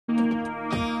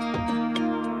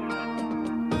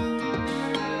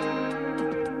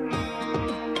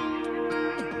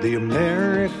The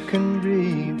American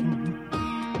dream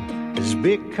has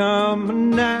become a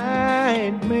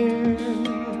nightmare.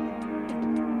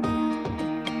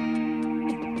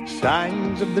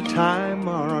 Signs of the time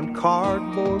are on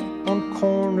cardboard on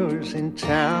corners in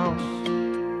town.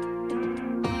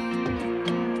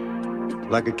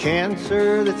 Like a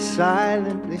cancer that's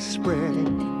silently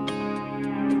spreading,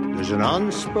 there's an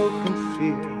unspoken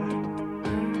fear.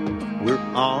 We're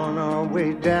on our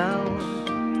way down.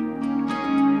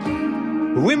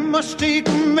 We must take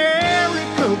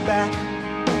America back.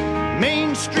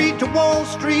 Main Street to Wall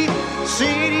Street,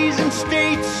 cities and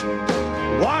states,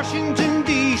 Washington,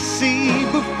 D.C.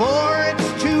 Before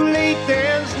it's too late,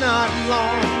 there's not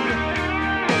long.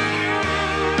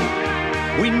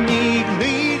 We need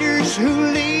leaders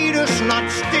who lead us, not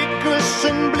stick us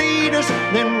and bleed us,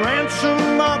 then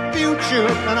ransom our future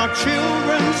and our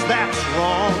children's, that's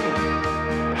wrong.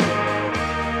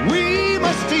 We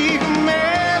must take America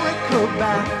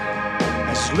back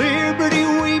as liberty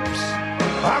weeps,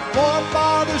 our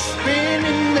forefathers spin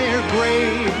in their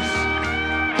graves.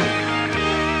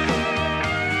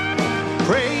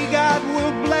 Pray God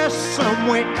will bless some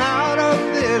way out of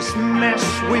this mess.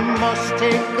 We must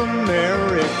take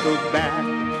America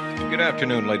back. Good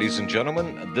afternoon, ladies and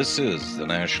gentlemen. This is the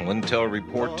National Intel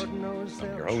Report.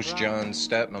 I'm your host, John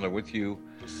Stadtmiller, with you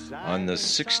on the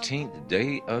 16th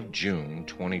day of June,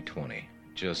 2020.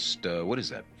 Just,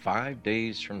 5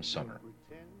 days from summer.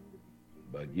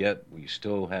 But yet, we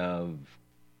still have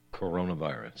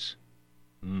coronavirus.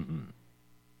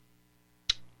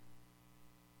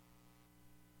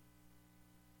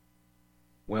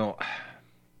 Well,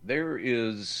 there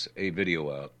is a video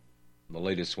out, the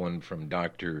latest one from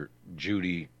Dr.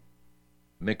 Judy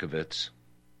Mikovits,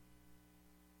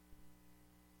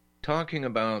 talking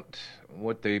about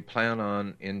what they plan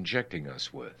on injecting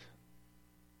us with.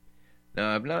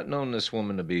 Now, I've not known this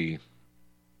woman to be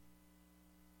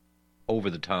over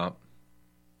the top,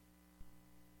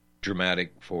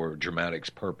 dramatic for dramatics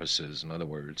purposes. In other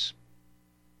words,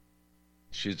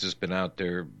 she's just been out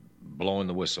there blowing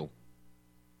the whistle,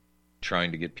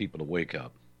 trying to get people to wake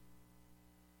up.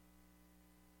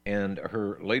 And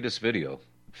her latest video,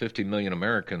 50 million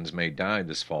Americans may die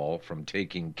this fall from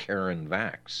taking Karen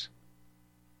Vax.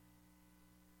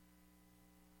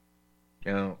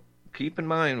 Now, keep in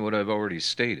mind what I've already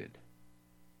stated,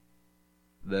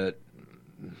 that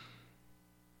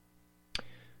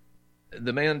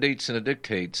the mandates and the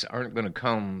dictates aren't going to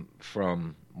come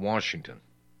from Washington.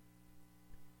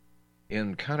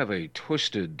 In kind of a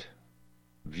twisted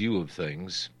view of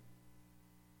things,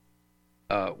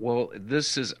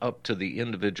 this is up to the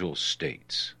individual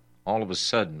states. All of a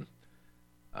sudden,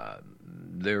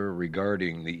 they're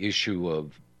regarding the issue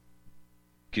of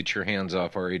get your hands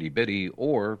off our itty bitty,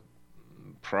 or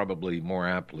probably more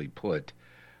aptly put,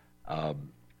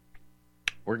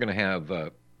 we're going to have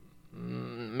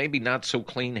maybe not so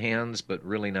clean hands, but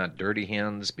really not dirty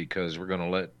hands, because we're going to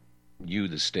let you,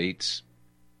 the states,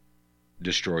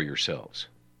 destroy yourselves.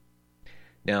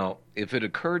 Now, if it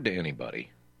occurred to anybody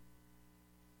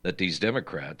that these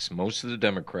Democrats, most of the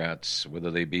Democrats, whether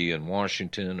they be in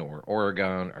Washington or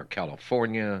Oregon or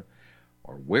California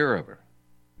or wherever,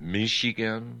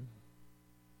 Michigan,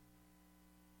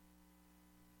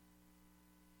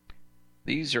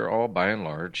 these are all by and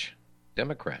large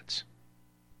Democrats.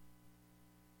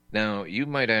 Now, you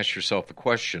might ask yourself the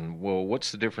question, well,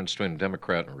 what's the difference between a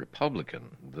Democrat and a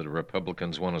Republican? The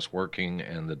Republicans want us working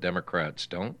and the Democrats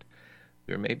don't?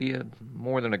 There may be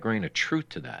more than a grain of truth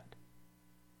to that.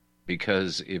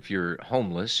 Because if you're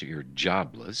homeless, you're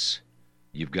jobless,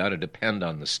 you've got to depend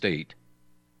on the state.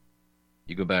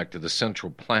 You go back to the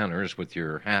central planners with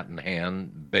your hat in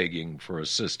hand begging for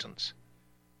assistance.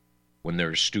 When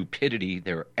their stupidity,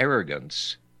 their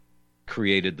arrogance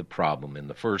created the problem in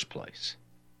the first place.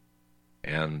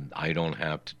 And I don't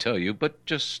have to tell you, but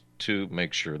just to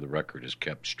make sure the record is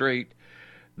kept straight,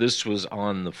 this was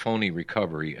on the phony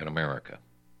recovery in America.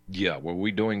 Yeah, were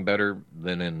we doing better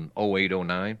than in 08,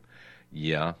 09?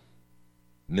 Yeah.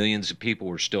 Millions of people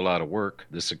were still out of work.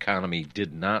 This economy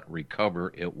did not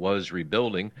recover. It was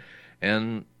rebuilding.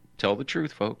 And tell the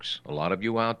truth, folks, a lot of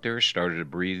you out there started to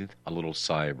breathe a little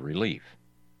sigh of relief.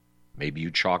 Maybe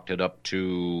you chalked it up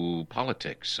to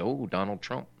politics. Oh, Donald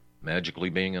Trump magically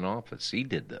being in office, he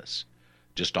did this.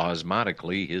 Just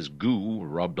osmotically, his goo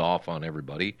rubbed off on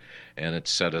everybody, and it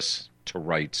set us to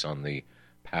rights on the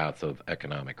path of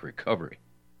economic recovery.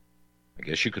 I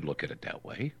guess you could look at it that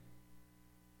way.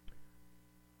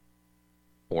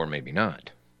 Or maybe not.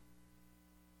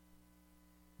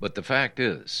 But the fact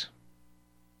is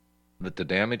that the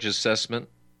damage assessment,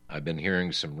 I've been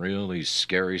hearing some really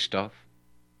scary stuff.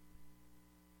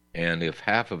 And if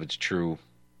half of it's true,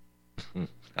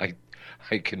 I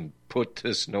can put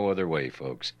this no other way,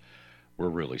 folks. We're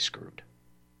really screwed.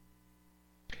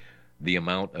 The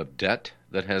amount of debt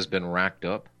that has been racked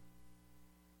up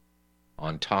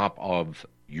on top of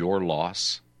your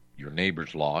loss, your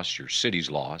neighbor's loss, your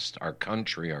city's loss, our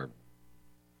country,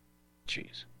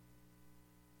 Jeez.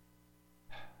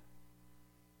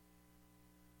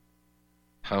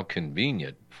 How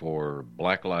convenient for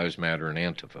Black Lives Matter and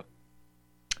Antifa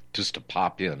just to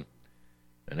pop in,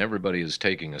 and everybody is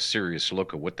taking a serious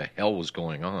look at what the hell was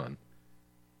going on.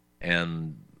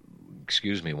 And,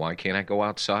 excuse me, why can't I go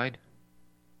outside?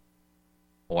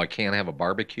 Oh, I can't have a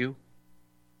barbecue?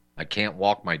 I can't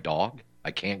walk my dog?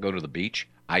 I can't go to the beach?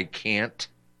 I can't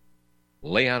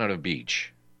lay out on a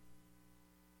beach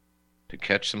to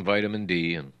catch some vitamin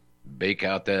D and bake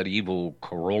out that evil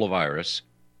coronavirus.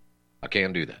 I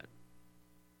can't do that.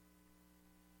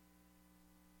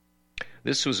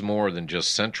 This was more than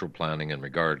just central planning in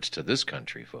regards to this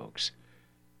country, folks.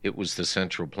 It was the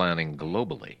central planning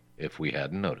globally, if we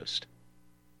hadn't noticed.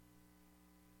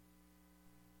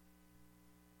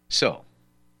 So,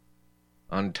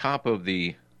 on top of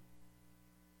the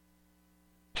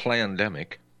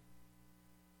plandemic,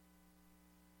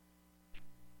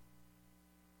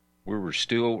 we were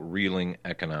still reeling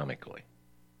economically.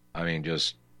 I mean,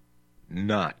 just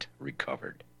not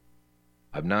recovered.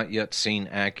 I've not yet seen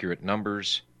accurate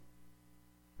numbers.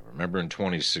 I remember in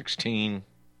 2016,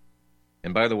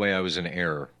 and by the way, I was in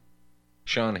error.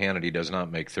 Sean Hannity does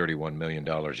not make $31 million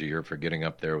a year for getting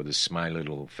up there with his smiley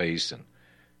little face and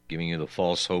giving you the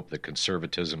false hope that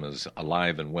conservatism is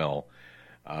alive and well,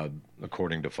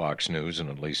 according to Fox News and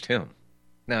at least him.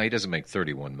 Now, he doesn't make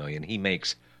 $31 million. He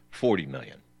makes $40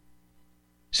 million.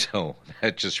 So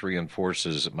that just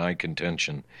reinforces my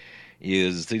contention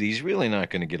is that he's really not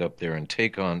going to get up there and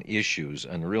take on issues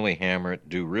and really hammer it,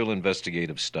 do real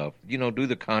investigative stuff, do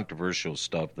the controversial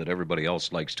stuff that everybody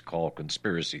else likes to call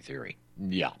conspiracy theory.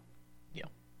 Yeah.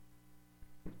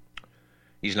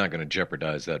 He's not going to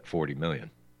jeopardize that $40 million.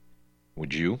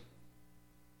 Would you?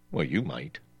 Well, you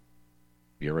might.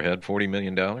 You ever had $40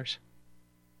 million?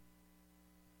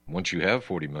 Once you have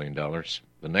 $40 million,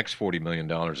 the next $40 million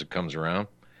that comes around,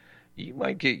 you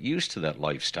might get used to that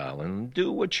lifestyle and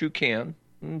do what you can,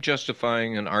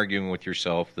 justifying and arguing with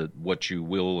yourself that what you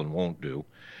will and won't do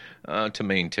to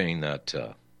maintain that,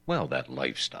 that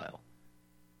lifestyle.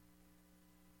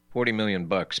 $40 million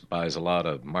buys a lot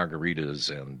of margaritas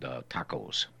and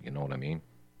tacos, you know what I mean?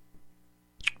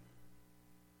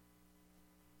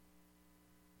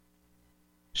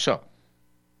 So,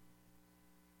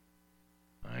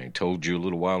 I told you a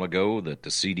little while ago that the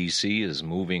CDC is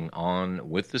moving on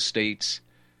with the states,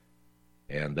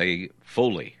 and they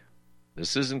fully,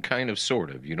 this isn't kind of sort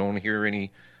of, you don't hear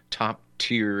any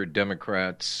top-tier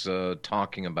Democrats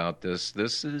talking about this.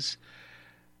 This is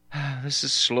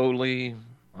slowly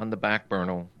on the back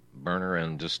burner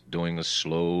and just doing a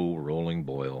slow rolling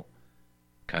boil,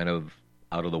 kind of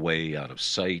out of the way, out of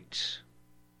sight.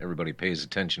 Everybody pays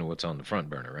attention to what's on the front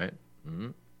burner, right? Mm-hmm.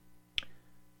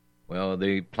 Well,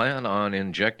 they plan on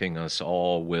injecting us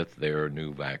all with their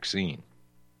new vaccine.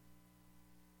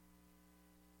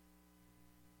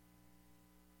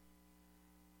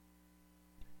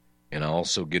 And I'll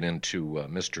also get into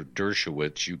Mr.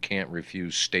 Dershowitz. You can't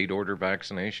refuse state order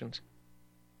vaccinations.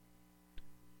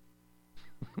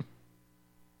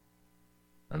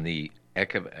 And the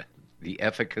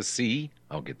efficacy,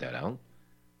 I'll get that out.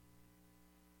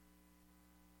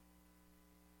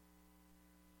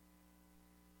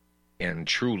 And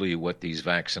truly what these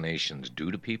vaccinations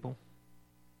do to people.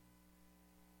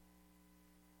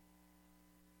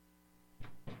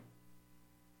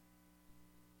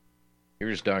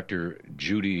 Here's Dr.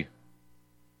 Judy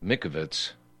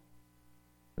Mikovits.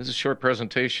 This is a short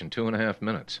presentation, 2.5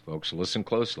 minutes. Folks, listen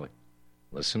closely.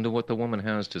 Listen to what the woman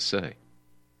has to say.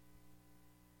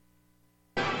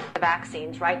 The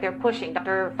vaccines, right? They're pushing,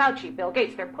 Dr. Fauci, Bill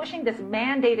Gates, they're pushing this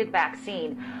mandated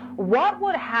vaccine. What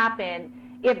would happen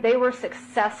if they were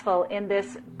successful in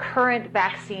this current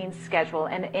vaccine schedule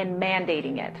and in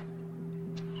mandating it?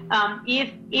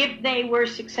 If they were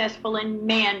successful in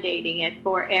mandating it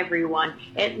for everyone,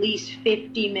 at least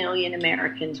 50 million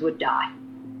Americans would die,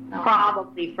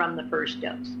 probably from the first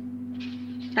dose.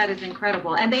 That is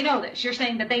incredible. And they know this. You're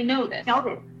saying that they know this. Know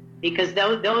this. Because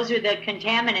those are the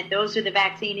contaminant, those are the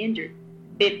vaccine injured.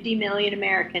 50 million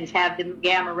Americans have the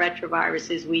gamma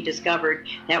retroviruses we discovered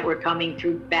that were coming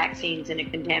through vaccines in a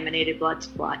contaminated blood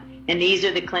supply. And these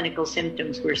are the clinical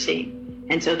symptoms we're seeing.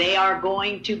 And so they are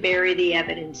going to bury the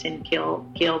evidence and kill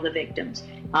the victims,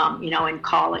 and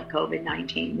call it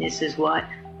COVID-19. This is what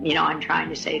I'm trying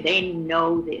to say they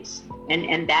know this,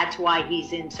 and that's why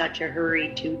he's in such a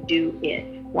hurry to do it.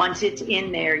 Once it's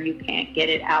in there, you can't get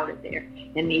it out of there.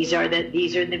 And these are the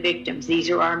victims. These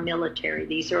are our military.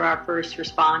 These are our first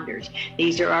responders.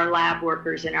 These are our lab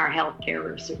workers and our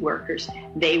healthcare workers.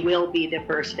 They will be the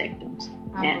first victims.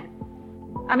 And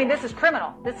this is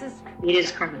criminal. It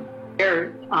is criminal. There are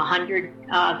 100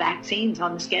 vaccines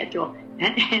on the schedule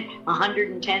and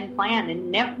 110 planned, and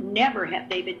never have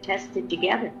they been tested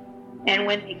together. And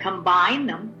when they combine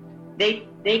them,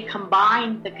 they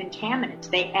combine the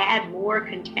contaminants. They add more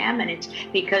contaminants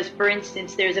because, for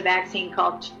instance, there's a vaccine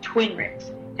called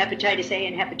UNREST, hepatitis A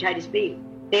and hepatitis B.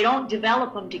 They don't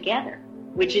develop them together,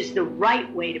 which is the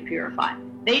right way to purify.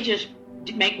 They just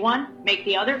make one, make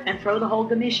the other, and throw the whole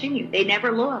gamish in you. They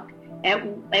never look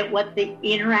at what the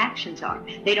interactions are.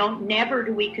 Never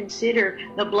do we consider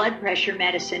the blood pressure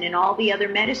medicine and all the other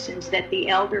medicines that the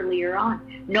elderly are on.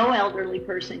 No elderly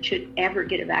person should ever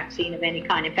get a vaccine of any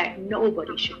kind. In fact,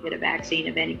 nobody should get a vaccine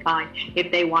of any kind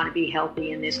if they want to be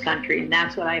healthy in this country. And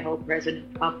that's what I hope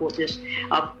President Trump will just,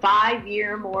 a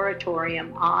 5-year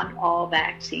moratorium on all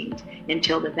vaccines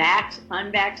until the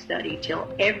unvax study, till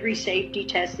every safety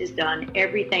test is done,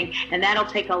 everything. And that'll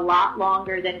take a lot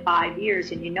longer than 5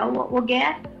 years. And you know what we'll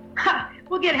get?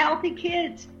 We'll get healthy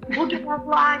kids. We'll get our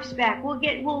lives back. We'll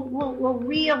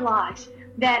realize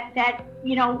that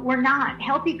we're not.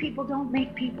 Healthy people don't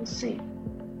make people sick.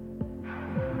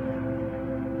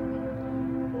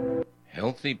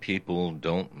 Healthy people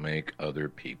don't make other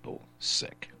people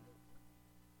sick.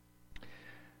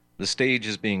 The stage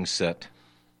is being set.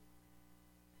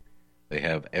 They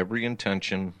have every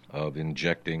intention of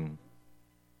injecting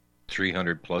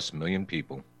 300 plus million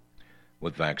people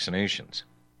with vaccinations.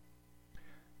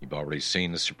 You've already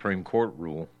seen the Supreme Court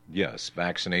rule, yes,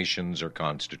 vaccinations are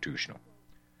constitutional.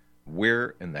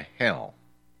 Where in the hell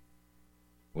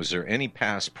was there any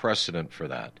past precedent for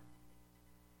that?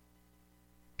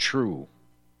 True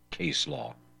case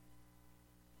law.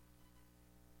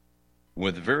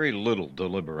 With very little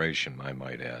deliberation, I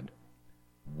might add.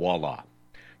 Voila.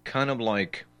 Kind of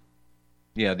like,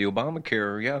 the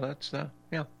Obamacare,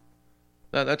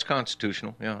 that's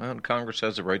constitutional. And Congress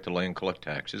has the right to lay and collect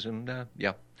taxes, and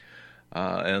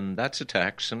and that's a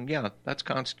tax, and that's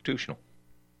constitutional.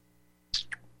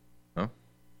 Huh?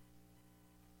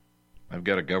 I've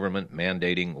got a government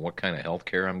mandating what kind of health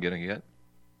care I'm going to get.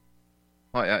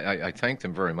 I thank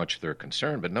them very much for their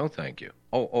concern, but no thank you.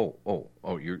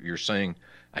 You're saying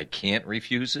I can't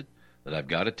refuse it? That I've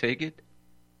got to take it?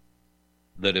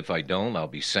 That if I don't, I'll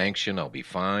be sanctioned, I'll be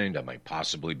fined, I might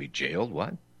possibly be jailed?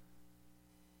 What?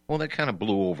 Well, that kind of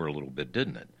blew over a little bit,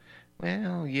 didn't it?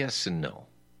 Well, yes and no.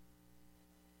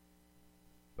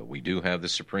 But we do have the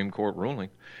Supreme Court ruling.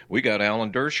 We got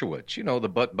Alan Dershowitz, the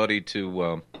butt buddy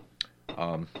to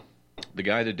the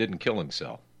guy that didn't kill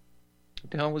himself.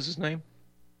 What the hell was his name?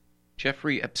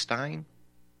 Jeffrey Epstein?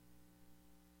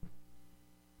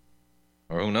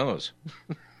 Or who knows?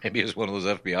 Maybe it's one of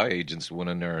those FBI agents who went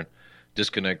in there and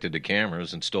disconnected the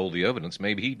cameras and stole the evidence.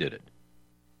 Maybe he did it.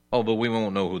 Oh, but we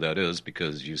won't know who that is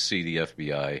because you see the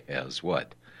FBI as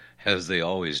what? As they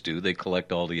always do, they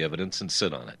collect all the evidence and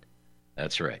sit on it.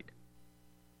 That's right.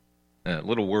 A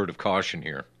little word of caution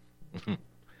here.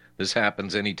 This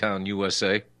happens anytime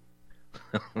USA.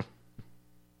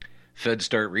 Feds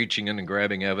start reaching in and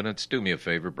grabbing evidence. Do me a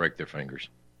favor, break their fingers.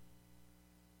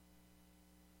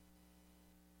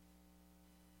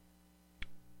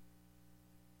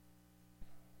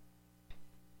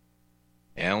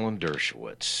 Alan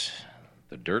Dershowitz,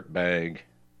 the dirtbag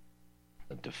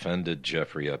that defended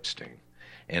Jeffrey Epstein.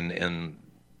 And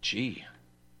gee,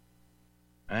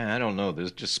 I don't know,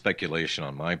 there's just speculation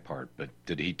on my part, but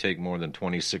did he take more than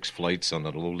 26 flights on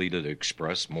the Lolita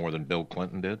Express, more than Bill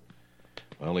Clinton did?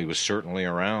 Well, he was certainly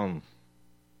around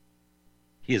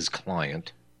his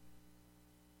client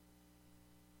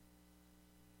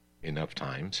enough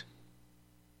times.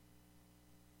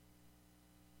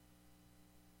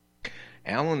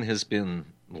 Alan has been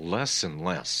less and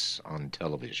less on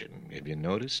television. Have you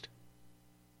noticed?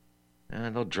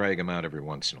 They'll drag him out every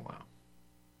once in a while.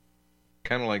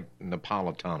 Kind of like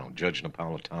Napolitano. Judge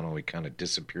Napolitano, he kind of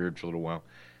disappeared for a little while.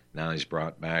 Now he's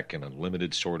brought back in a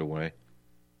limited sort of way.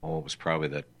 Oh, it was probably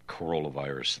that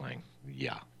coronavirus thing.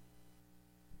 Yeah,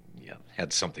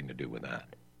 had something to do with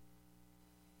that.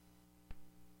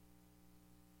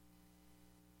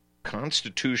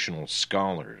 Constitutional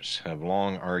scholars have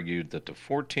long argued that the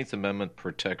 14th Amendment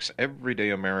protects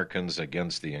everyday Americans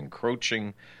against the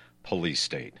encroaching police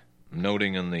state,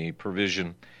 noting in the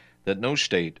provision that no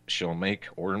state shall make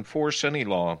or enforce any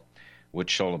law which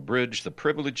shall abridge the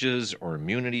privileges or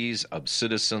immunities of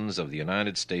citizens of the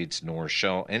United States, nor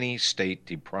shall any state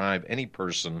deprive any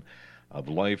person of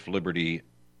life, liberty,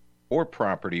 or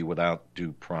property without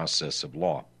due process of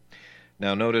law.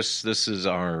 Now notice this is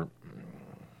our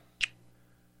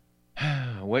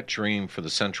wet dream for the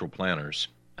central planners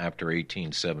after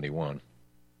 1871.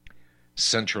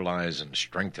 Centralize and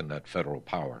strengthen that federal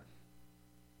power.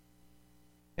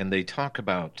 And they talk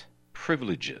about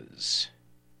privileges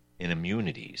and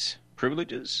immunities.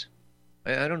 Privileges?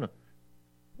 I don't know.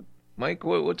 Mike,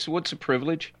 what's a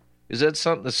privilege? Is that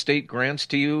something the state grants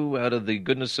to you out of the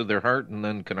goodness of their heart and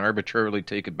then can arbitrarily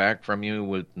take it back from you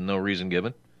with no reason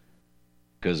given?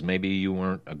 Because maybe you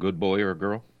weren't a good boy or a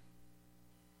girl?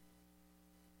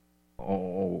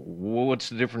 Oh, what's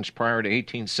the difference prior to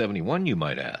 1871, you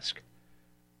might ask?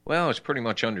 Well, it's pretty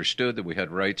much understood that we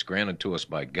had rights granted to us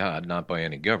by God, not by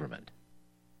any government.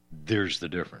 There's the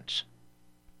difference.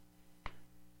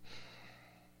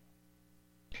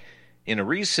 In a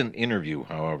recent interview,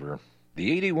 however,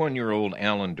 the 81-year-old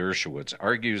Alan Dershowitz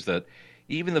argues that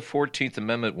even the 14th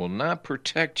Amendment will not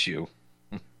protect you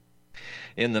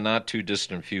in the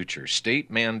not-too-distant future.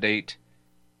 State mandate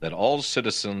that all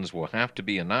citizens will have to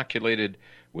be inoculated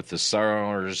with the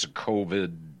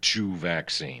SARS-CoV-2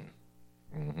 vaccine.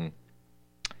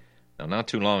 Now, not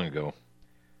too long ago,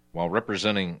 while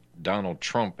representing Donald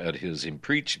Trump at his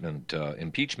impeachment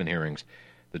hearings,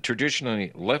 the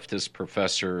traditionally leftist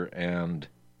professor and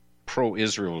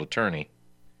pro-Israel attorney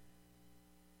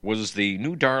was the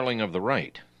new darling of the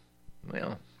right.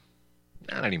 Well,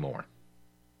 not anymore.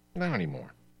 Not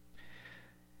anymore.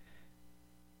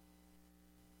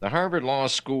 The Harvard Law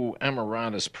School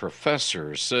emeritus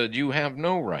professor said you have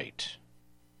no right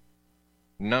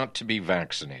not to be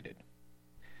vaccinated.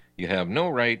 You have no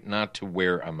right not to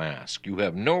wear a mask. You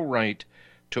have no right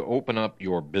to open up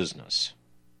your business.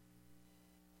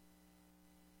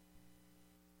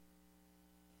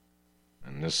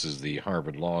 And this is the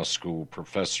Harvard Law School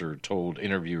professor told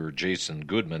interviewer Jason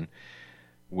Goodman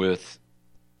with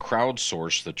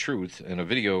Crowdsource the Truth in a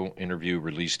video interview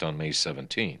released on May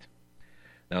 17th.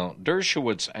 Now,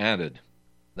 Dershowitz added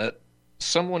that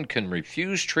someone can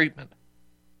refuse treatment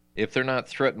if they're not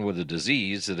threatened with a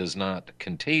disease that is not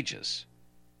contagious,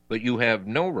 but you have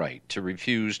no right to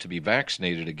refuse to be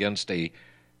vaccinated against a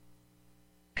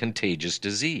contagious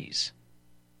disease.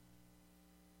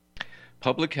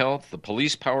 Public health, the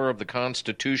police power of the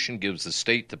Constitution, gives the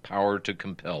state the power to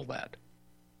compel that.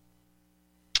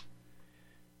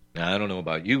 Now, I don't know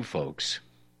about you folks,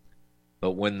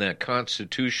 but when that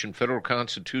Constitution, federal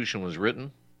Constitution, was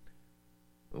written,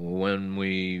 when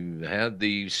we had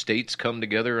the states come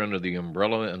together under the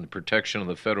umbrella and the protection of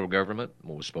the federal government,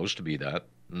 well, it was supposed to be that,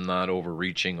 not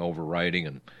overreaching, overriding,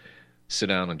 and sit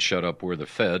down and shut up, we're the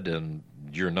Fed, and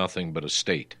you're nothing but a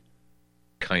state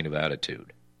kind of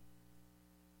attitude.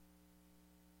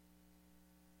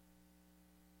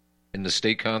 In the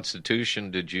state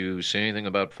constitution, did you see anything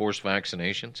about forced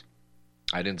vaccinations?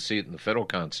 I didn't see it in the federal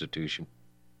constitution.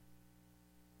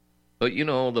 But, you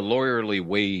know, the lawyerly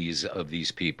ways of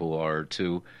these people are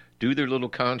to do their little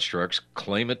constructs,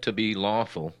 claim it to be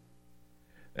lawful,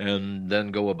 and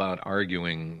then go about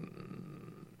arguing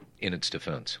in its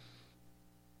defense.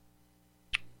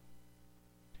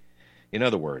 In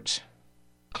other words,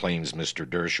 claims Mr.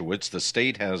 Dershowitz, the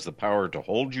state has the power to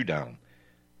hold you down,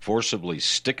 forcibly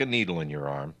stick a needle in your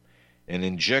arm, and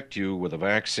inject you with a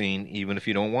vaccine even if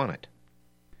you don't want it.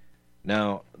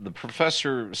 Now, the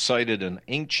professor cited an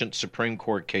ancient Supreme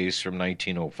Court case from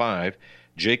 1905,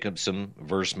 Jacobson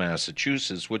v.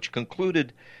 Massachusetts, which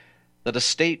concluded that a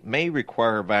state may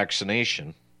require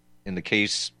vaccination, in the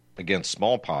case against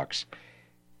smallpox,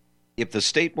 if the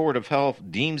State Board of Health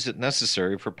deems it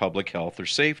necessary for public health or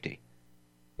safety.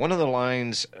 One of the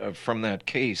lines from that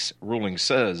case ruling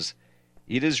says,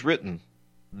 "It is written,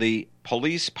 the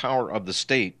police power of the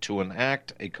state to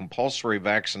enact a compulsory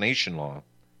vaccination law,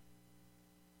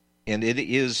 and it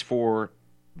is for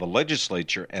the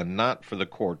legislature and not for the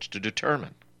courts to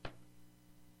determine."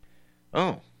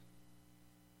 Oh.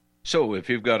 So if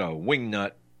you've got a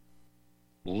wingnut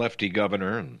lefty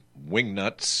governor and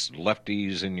wingnuts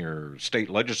lefties in your state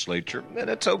legislature, then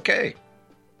it's okay.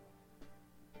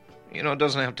 You know, it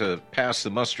doesn't have to pass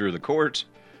the muster of the courts.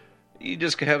 You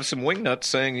just have some wingnuts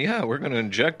saying, yeah, we're going to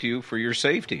inject you for your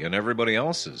safety and everybody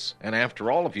else's. And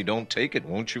after all, if you don't take it,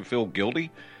 won't you feel guilty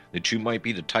that you might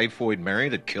be the typhoid Mary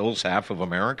that kills half of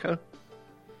America?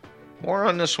 More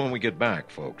on this when we get back,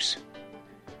 folks.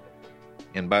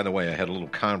 And by the way, I had a little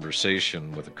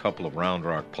conversation with a couple of Round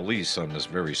Rock police on this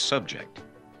very subject.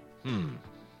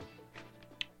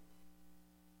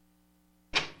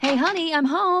 Hey, honey, I'm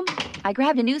home. I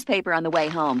grabbed a newspaper on the way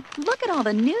home. Look at all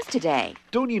the news today.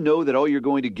 Don't you know that all you're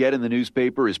going to get in the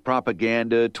newspaper is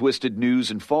propaganda, twisted news,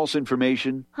 and false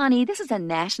information? Honey, this is a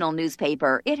national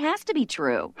newspaper. It has to be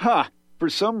true. Ha! For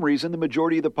some reason, the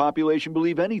majority of the population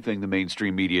believe anything the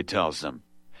mainstream media tells them.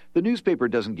 The newspaper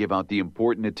doesn't give out the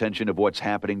important attention of what's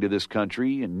happening to this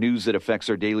country and news that affects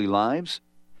our daily lives.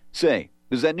 Say,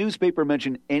 does that newspaper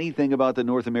mention anything about the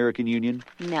North American Union?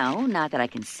 No, not that I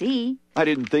can see. I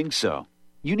didn't think so.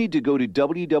 You need to go to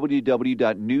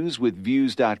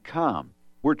www.newswithviews.com,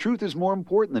 where truth is more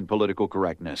important than political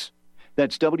correctness.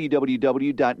 That's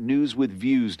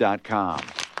www.newswithviews.com.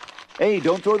 Hey,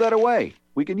 don't throw that away.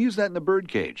 We can use that in the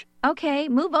birdcage. Okay,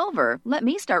 move over. Let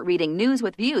me start reading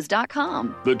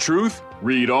newswithviews.com. The truth?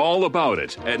 Read all about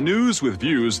it at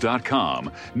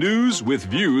newswithviews.com.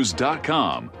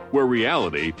 Newswithviews.com, where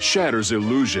reality shatters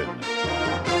illusion.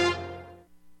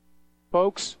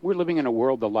 Folks, we're living in a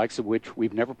world the likes of which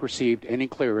we've never perceived any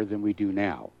clearer than we do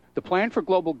now. The plan for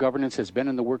global governance has been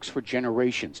in the works for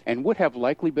generations and would have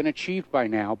likely been achieved by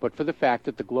now but for the fact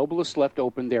that the globalists left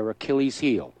open their Achilles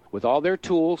heel. With all their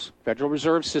tools, Federal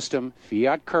Reserve System,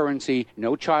 fiat currency,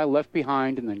 no child left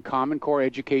behind, and then Common Core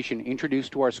education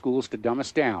introduced to our schools to dumb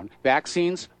us down,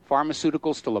 vaccines,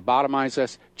 pharmaceuticals to lobotomize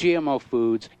us, GMO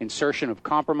foods, insertion of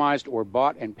compromised or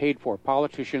bought and paid for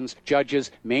politicians,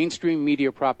 judges, mainstream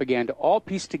media propaganda, all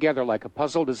pieced together like a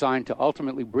puzzle designed to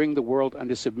ultimately bring the world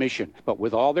under submission. But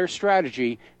with all their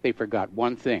strategy, they forgot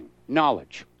one thing: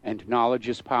 knowledge. And knowledge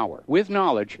is power. With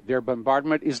knowledge, their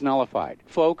bombardment is nullified.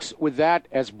 Folks, with that,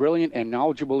 as brilliant and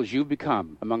knowledgeable as you've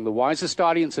become, among the wisest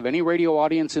audience of any radio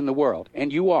audience in the world,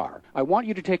 and you are, I want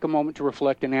you to take a moment to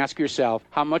reflect and ask yourself,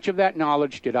 how much of that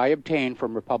knowledge did I obtain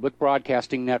from Republic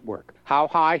Broadcasting Network? How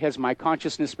high has my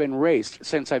consciousness been raised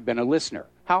since I've been a listener?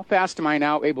 How fast am I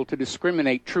now able to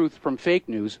discriminate truth from fake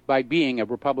news by being a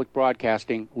Republic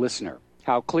Broadcasting listener?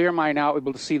 How clear am I now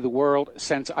able to see the world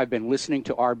since I've been listening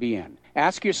to RBN?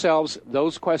 Ask yourselves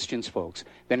those questions, folks.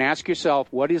 Then ask yourself,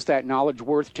 what is that knowledge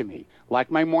worth to me?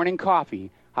 Like my morning coffee,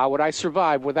 how would I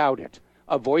survive without it?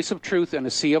 A voice of truth in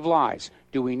a sea of lies.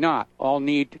 Do we not all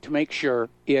need to make sure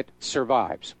it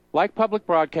survives? Like public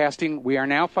broadcasting, we are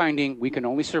now finding we can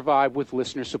only survive with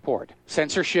listener support.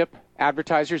 Censorship,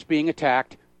 advertisers being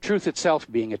attacked, truth itself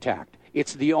being attacked.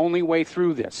 It's the only way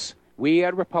through this. We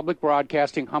at Republic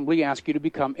Broadcasting humbly ask you to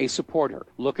become a supporter.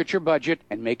 Look at your budget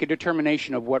and make a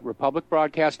determination of what Republic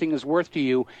Broadcasting is worth to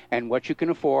you and what you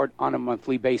can afford on a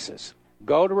monthly basis.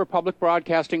 Go to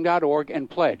republicbroadcasting.org and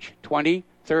pledge $20,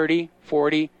 $30,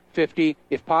 $40, $50,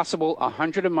 if possible,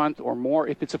 $100 a month or more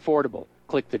if it's affordable.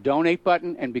 Click the donate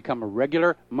button and become a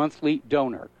regular monthly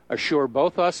donor. Assure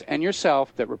both us and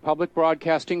yourself that Republic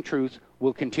Broadcasting truth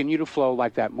will continue to flow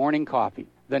like that morning coffee.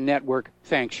 The network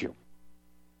thanks you.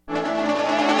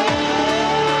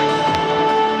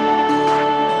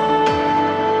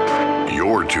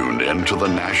 You're tuned in to the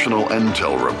National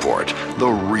Intel Report, the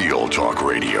real talk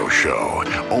radio show,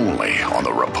 only on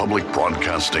the Republic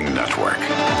Broadcasting Network.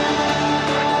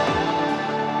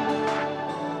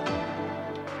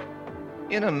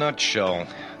 In a nutshell,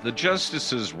 the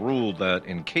justices ruled that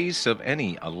in case of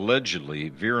any allegedly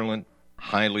virulent,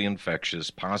 highly infectious,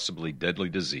 possibly deadly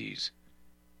disease,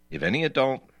 if any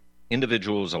adult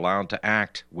individual is allowed to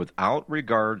act without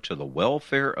regard to the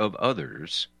welfare of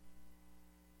others,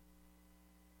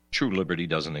 true liberty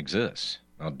doesn't exist.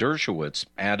 Now, Dershowitz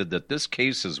added that this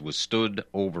case has withstood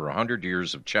over 100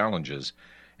 years of challenges,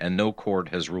 and no court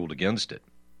has ruled against it.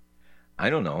 I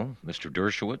don't know, Mr.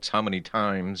 Dershowitz, how many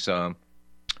times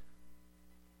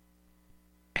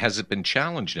has it been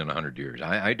challenged in 100 years?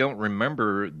 I don't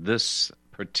remember this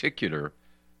particular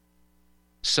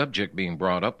subject being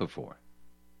brought up before.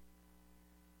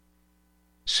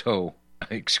 So,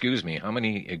 excuse me, how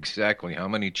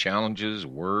many challenges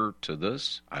were to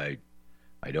this? I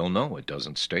don't know. It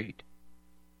doesn't state.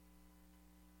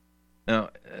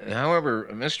 Now, however,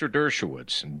 Mr.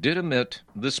 Dershowitz did omit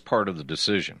this part of the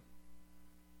decision.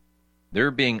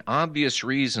 There being obvious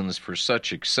reasons for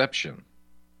such exception,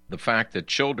 the fact that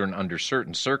children under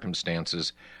certain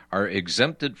circumstances are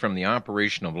exempted from the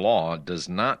operation of law does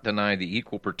not deny the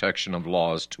equal protection of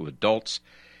laws to adults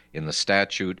in the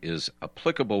statute is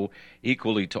applicable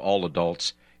equally to all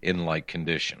adults in like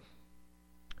condition.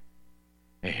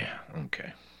 Yeah,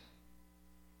 okay.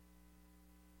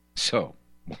 So,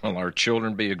 will our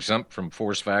children be exempt from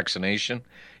forced vaccination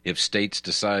if states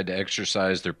decide to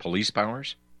exercise their police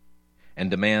powers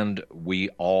and demand we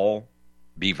all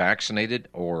be vaccinated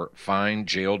or fined,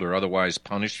 jailed, or otherwise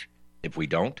punished if we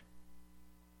don't?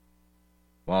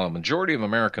 While a majority of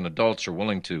American adults are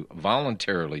willing to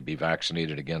voluntarily be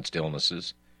vaccinated against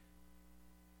illnesses,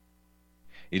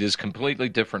 It is a completely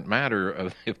different matter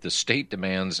of if the state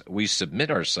demands we submit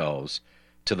ourselves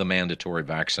to the mandatory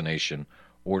vaccination,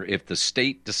 or if the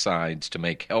state decides to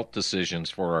make health decisions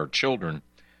for our children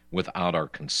without our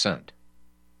consent.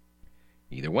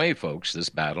 Either way, folks, this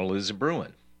battle is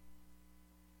brewing.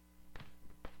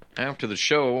 After the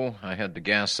show, I had to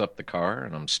gas up the car,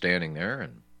 and I'm standing there,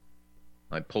 and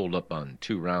I pulled up on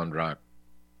 2 Round Rock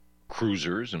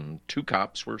cruisers, and 2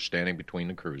 cops were standing between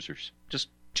the cruisers, just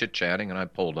chit-chatting, and I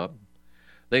pulled up.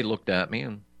 They looked at me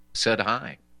and said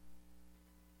hi.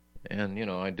 And,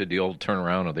 I did the old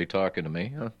turnaround. Are they talking to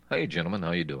me? Hey, gentlemen,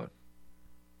 how you doing?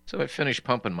 So I finished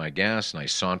pumping my gas, and I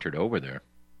sauntered over there.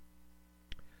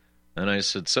 And I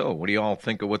said, so, what do you all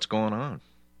think of what's going on?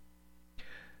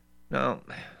 Now,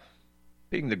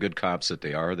 being the good cops that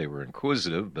they are, they were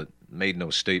inquisitive, but made no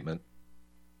statement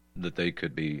that they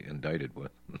could be indicted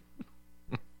with.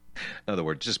 In other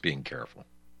words, just being careful.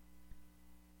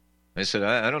 I said,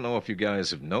 I don't know if you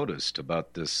guys have noticed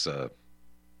about this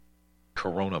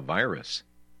coronavirus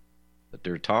that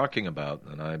they're talking about,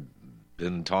 and I've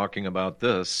been talking about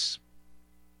this,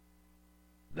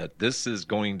 that this is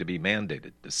going to be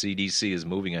mandated. The CDC is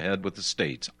moving ahead with the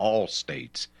states, all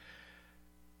states,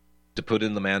 to put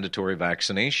in the mandatory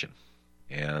vaccination.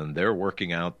 And they're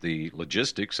working out the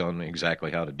logistics on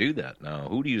exactly how to do that. Now,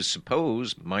 who do you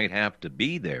suppose might have to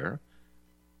be there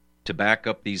to back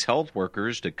up these health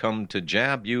workers to come to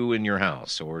jab you in your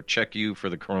house or check you for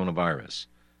the coronavirus?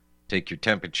 Take your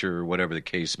temperature, whatever the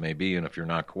case may be, and if you're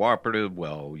not cooperative,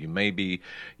 well, you may be,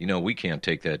 we can't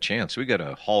take that chance. We got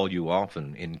to haul you off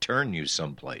and intern you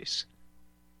someplace.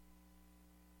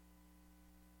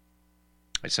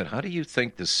 I said, how do you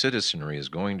think the citizenry is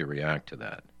going to react to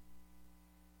that?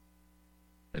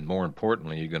 And more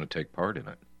importantly, you're going to take part in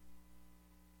it.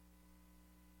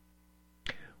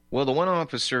 Well, the one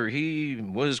officer, he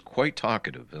was quite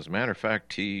talkative. As a matter of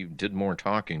fact, he did more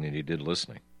talking than he did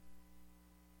listening.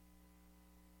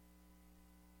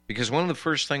 Because one of the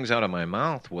first things out of my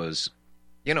mouth was,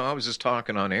 I was just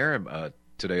talking on air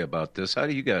today about this. How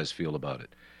do you guys feel about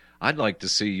it? I'd like to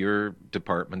see your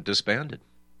department disbanded.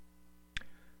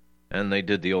 And they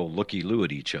did the old looky-loo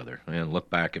at each other and looked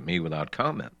back at me without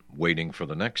comment, waiting for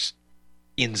the next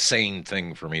insane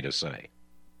thing for me to say.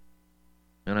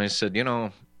 And I said,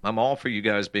 I'm all for you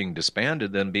guys being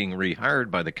disbanded, then being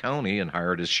rehired by the county and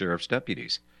hired as sheriff's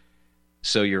deputies.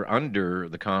 So you're under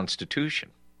the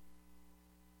Constitution,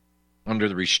 under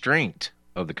the restraint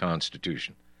of the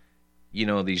Constitution.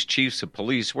 These chiefs of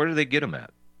police, where do they get them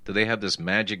at? Do they have this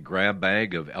magic grab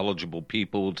bag of eligible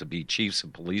people to be chiefs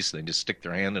of police? They just stick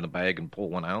their hand in a bag and pull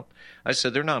one out? I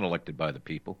said they're not elected by the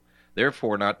people,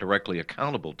 therefore not directly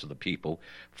accountable to the people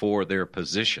for their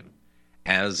position,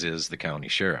 as is the county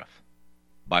sheriff.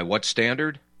 By what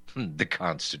standard? The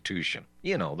Constitution.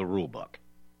 The rule book.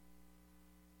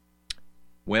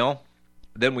 Well,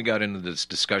 then we got into this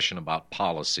discussion about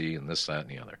policy and this, that, and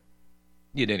the other.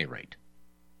 At any rate.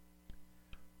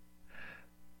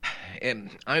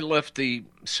 And I left the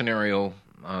scenario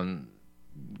on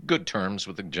good terms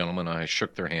with the gentleman. I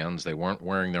shook their hands. They weren't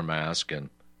wearing their mask, and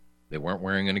they weren't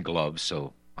wearing any gloves,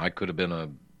 so I could have been a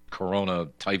corona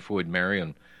typhoid Mary,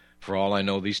 and for all I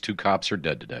know, these 2 cops are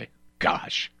dead today.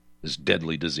 Gosh, this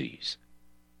deadly disease.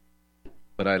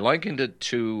 But I likened it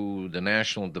to the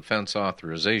National Defense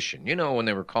Authorization. When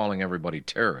they were calling everybody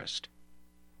terrorist.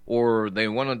 Or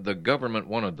the government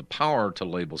wanted the power to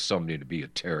label somebody to be a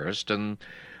terrorist, and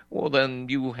well, then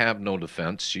you have no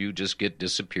defense. You just get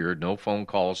disappeared. No phone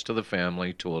calls to the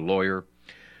family, to a lawyer,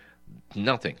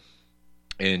 nothing.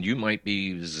 And you might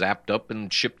be zapped up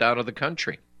and shipped out of the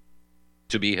country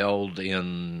to be held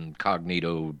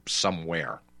incognito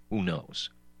somewhere. Who knows?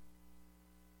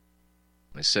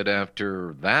 I said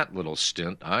after that little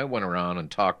stint, I went around and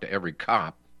talked to every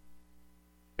cop,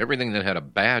 everything that had a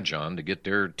badge on, to get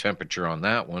their temperature on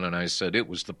that one, and I said it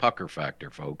was the pucker factor,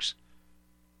 folks.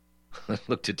 I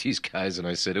looked at these guys and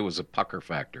I said it was a pucker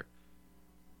factor.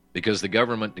 Because the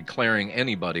government declaring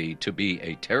anybody to be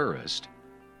a terrorist,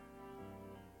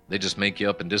 they just make you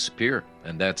up and disappear,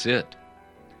 and that's it.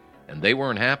 And they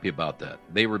weren't happy about that.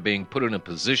 They were being put in a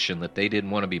position that they didn't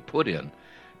want to be put in,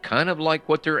 kind of like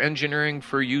what they're engineering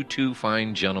for you 2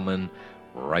 fine gentlemen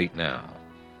right now.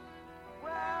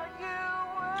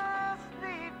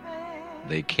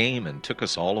 They came and took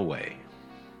us all away.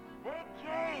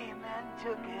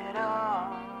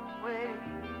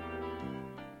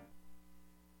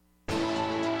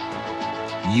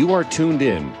 You are tuned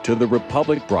in to the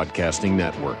Republic Broadcasting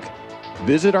Network.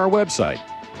 Visit our website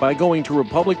by going to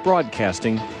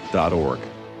republicbroadcasting.org.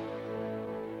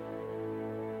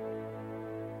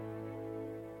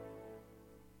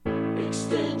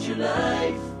 Extend your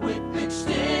life.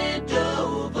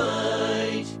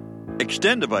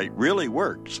 Extendivite really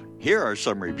works. Here are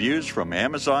some reviews from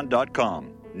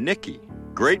Amazon.com. Nikki,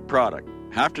 great product.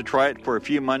 Have to try it for a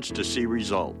few months to see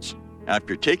results.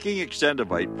 After taking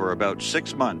Extendivite for about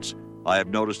 6 months, I have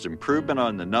noticed improvement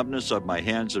on the numbness of my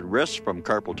hands and wrists from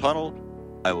carpal tunnel.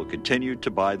 I will continue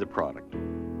to buy the product.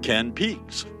 Ken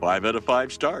Peaks, 5 out of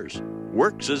 5 stars.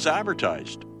 Works as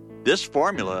advertised. This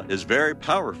formula is very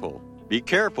powerful. Be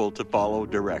careful to follow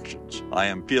directions. I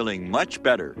am feeling much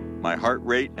better. My heart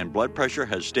rate and blood pressure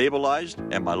has stabilized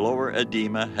and my lower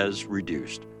edema has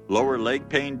reduced. Lower leg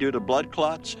pain due to blood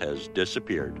clots has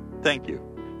disappeared. Thank you.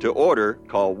 To order,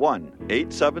 call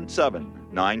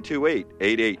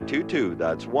 1-877-928-8822.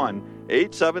 That's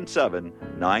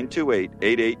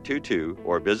 1-877-928-8822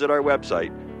 or visit our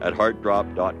website at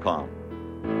heartdrop.com.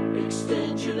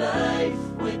 Extend your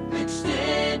life with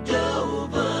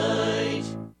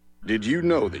Extendivite. Did you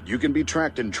know that you can be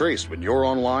tracked and traced when you're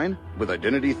online? With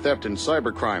identity theft and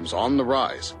cybercrimes on the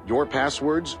rise, your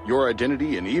passwords, your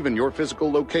identity, and even your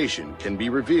physical location can be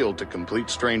revealed to complete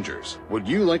strangers. Would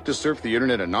you like to surf the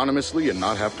internet anonymously and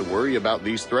not have to worry about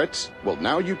these threats? Well,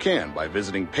 now you can by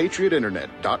visiting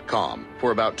patriotinternet.com. For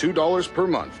about $2 per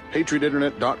month,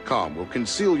 patriotinternet.com will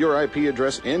conceal your IP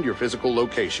address and your physical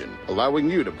location, allowing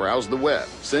you to browse the web,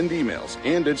 send emails,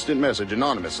 and instant message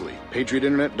anonymously.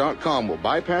 patriotinternet.com will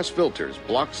bypass filters,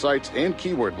 block sites, and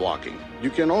keyword blocking. You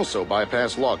can also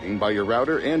bypass logging by your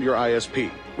router and your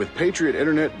ISP. With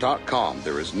patriotinternet.com,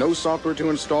 there is no software to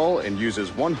install and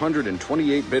uses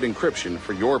 128-bit encryption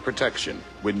for your protection.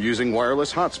 When using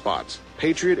wireless hotspots,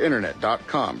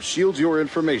 patriotinternet.com shields your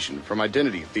information from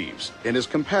identity thieves and is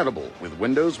compatible with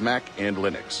Windows, Mac, and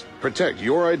Linux. Protect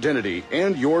your identity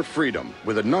and your freedom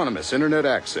with anonymous internet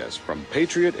access from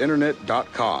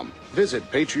patriotinternet.com.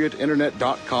 Visit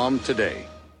patriotinternet.com today.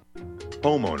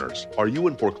 Homeowners, are you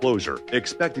in foreclosure,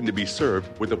 expecting to be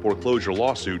served with a foreclosure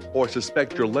lawsuit, or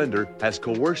suspect your lender has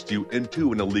coerced you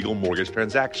into an illegal mortgage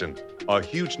transaction? A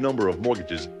huge number of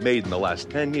mortgages made in the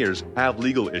last 10 years have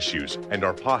legal issues and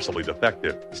are possibly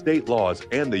defective. State laws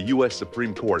and the U.S.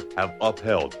 Supreme Court have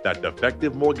upheld that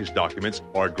defective mortgage documents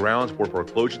are grounds for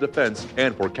foreclosure defense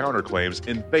and for counterclaims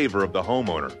in favor of the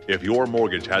homeowner. If your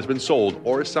mortgage has been sold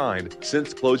or assigned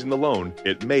since closing the loan,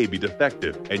 it may be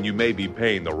defective and you may be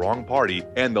paying the wrong party,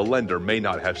 and the lender may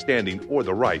not have standing or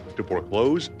the right to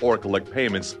foreclose or collect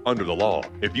payments under the law.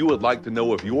 If you would like to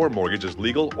know if your mortgage is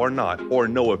legal or not, or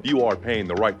know if you are paying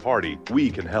the right party, we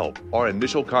can help. Our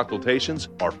initial consultations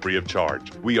are free of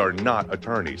charge. We are not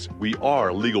attorneys. We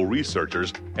are legal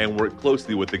researchers and work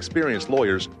closely with experienced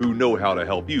lawyers who know how to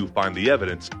help you find the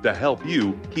evidence to help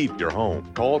you keep your home.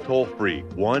 Call toll-free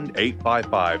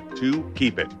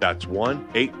 1-855-2-KEEP-IT. That's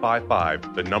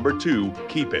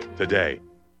 1-855-2-KEEP-IT today.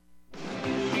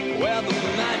 Where the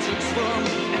magic's from,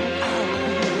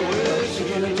 what you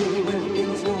gonna do when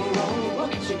things go wrong?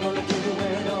 What you gonna do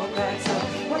when it all cracks up?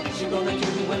 What you gonna do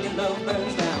when your love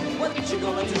burns down? What you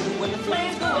gonna do when the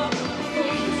flames go up?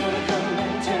 Who's gonna come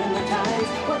and turn the tides?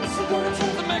 What's it gonna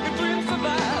take to make a dream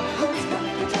survive? Who's got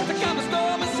the time to come and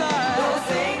storm aside? Don't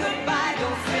say goodbye,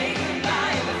 don't say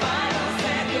goodbye. In the final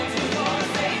seconds, who's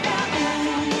gonna say that?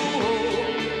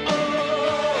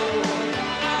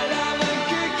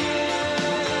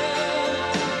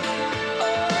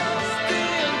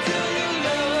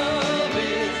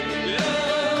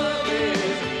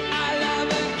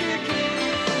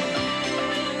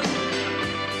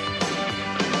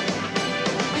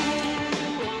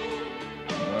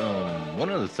 One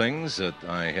of the things that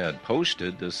I had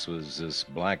posted, this was this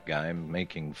black guy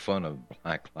making fun of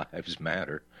Black Lives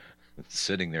Matter,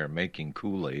 sitting there making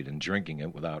Kool-Aid and drinking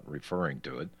it without referring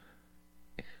to it.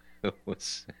 It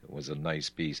was a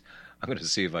nice piece. I'm going to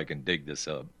see if I can dig this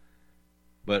up.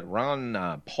 But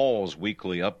Ron Paul's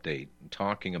weekly update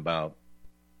talking about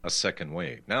a second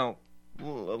wave. Now,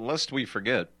 lest we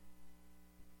forget,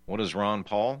 what is Ron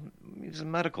Paul? He's a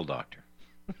medical doctor.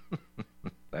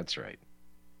 That's right.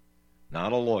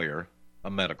 Not a lawyer,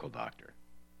 a medical doctor.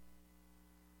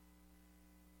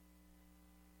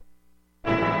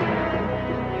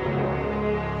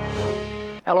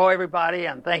 Hello, everybody,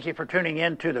 and thank you for tuning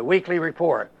in to the Weekly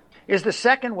Report. Is the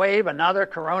second wave another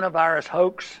coronavirus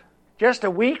hoax? Just a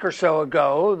week or so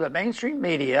ago, the mainstream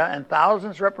media and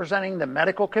thousands representing the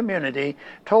medical community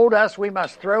told us we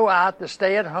must throw out the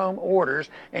stay-at-home orders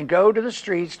and go to the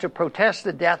streets to protest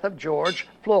the death of George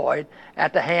Floyd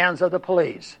at the hands of the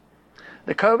police.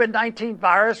 The COVID-19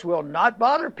 virus will not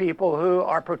bother people who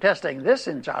are protesting this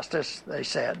injustice, they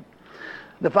said.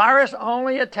 The virus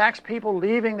only attacks people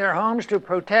leaving their homes to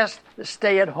protest the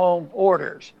stay-at-home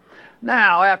orders.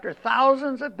 Now, after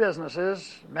thousands of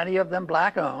businesses, many of them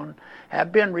black-owned,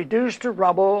 have been reduced to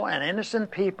rubble and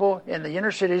innocent people in the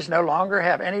inner cities no longer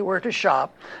have anywhere to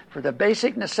shop for the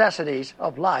basic necessities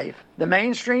of life, the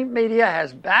mainstream media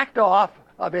has backed off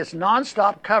of its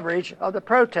nonstop coverage of the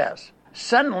protests.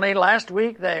 Suddenly, last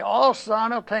week, they all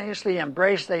simultaneously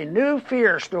embraced a new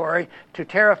fear story to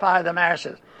terrify the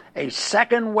masses. A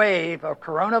second wave of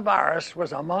coronavirus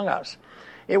was among us.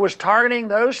 It was targeting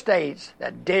those states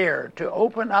that dared to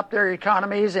open up their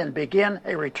economies and begin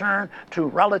a return to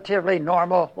relatively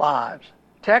normal lives.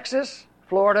 Texas,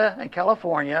 Florida, and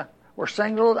California were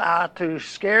singled out to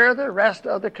scare the rest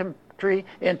of the country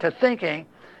into thinking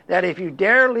that if you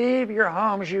dare leave your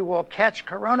homes, you will catch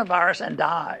coronavirus and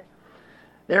die.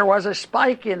 There was a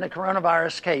spike in the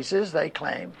coronavirus cases, they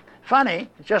claim. Funny,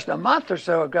 just a month or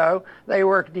so ago, they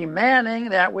were demanding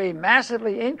that we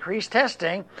massively increase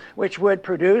testing, which would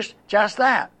produce just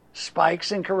that,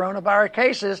 spikes in coronavirus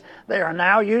cases they are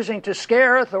now using to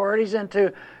scare authorities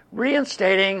into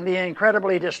reinstating the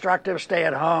incredibly destructive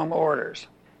stay-at-home orders.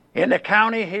 In the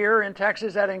county here in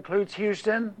Texas that includes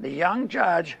Houston, the young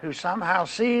judge who somehow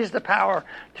seized the power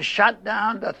to shut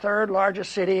down the third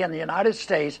largest city in the United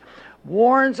States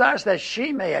warns us that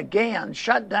she may again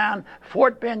shut down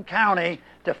Fort Bend County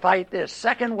to fight this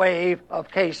second wave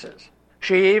of cases.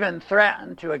 She even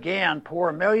threatened to again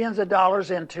pour millions of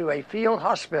dollars into a field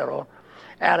hospital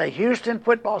at a Houston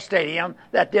football stadium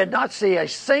that did not see a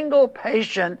single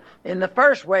patient in the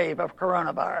first wave of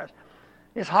coronavirus.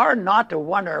 It's hard not to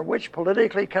wonder which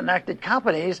politically connected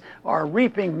companies are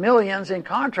reaping millions in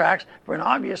contracts for an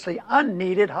obviously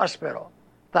unneeded hospital.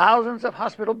 Thousands of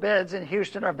hospital beds in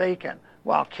Houston are vacant,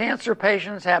 while cancer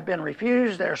patients have been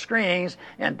refused their screenings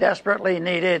and desperately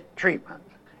needed treatment.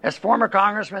 As former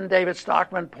Congressman David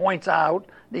Stockman points out,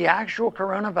 the actual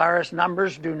coronavirus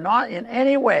numbers do not in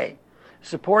any way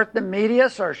support the media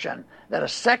assertion that a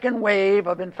second wave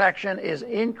of infection is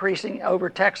increasing over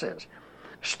Texas.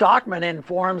 Stockman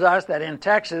informs us that in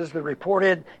Texas, the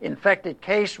reported infected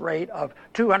case rate of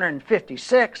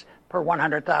 256 per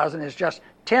 100,000 is just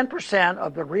 10%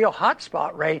 of the real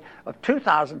hotspot rate of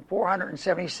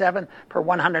 2,477 per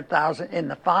 100,000 in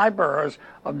the 5 boroughs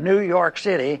of New York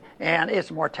City, and its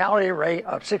mortality rate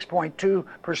of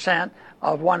 6.2%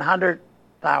 of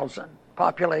 100,000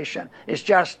 population is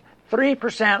just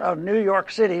 3% of New York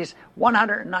City's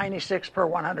 196 per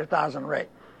 100,000 rate.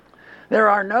 There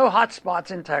are no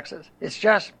hotspots in Texas. It's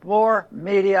just more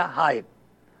media hype.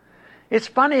 It's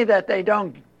funny that they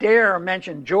don't dare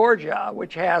mention Georgia,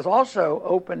 which has also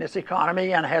opened its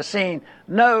economy and has seen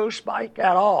no spike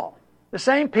at all. The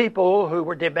same people who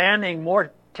were demanding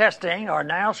more testing are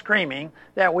now screaming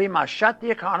that we must shut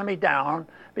the economy down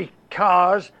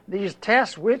because these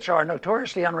tests, which are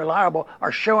notoriously unreliable,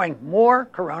 are showing more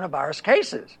coronavirus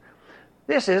cases.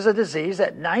 This is a disease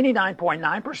that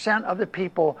 99.9% of the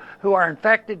people who are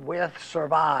infected with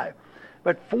survive.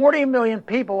 But 40 million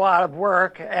people out of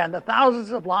work and the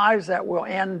thousands of lives that will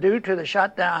end due to the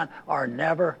shutdown are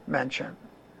never mentioned.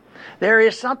 There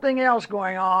is something else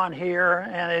going on here,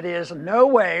 and it is in no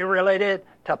way related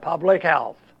to public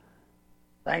health.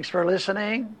 Thanks for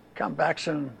listening. Come back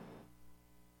soon.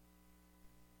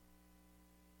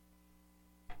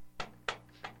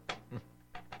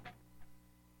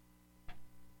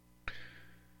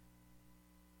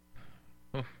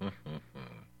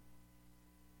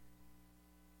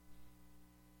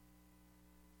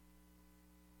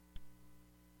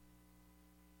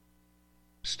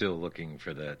 Still looking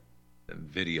for that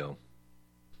video.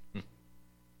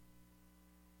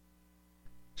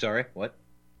 Sorry, what?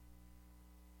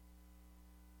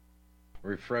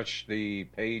 Refresh the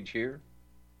page here.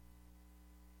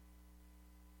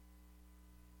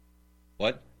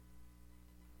 What?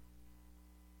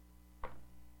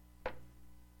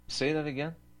 Say that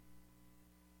again?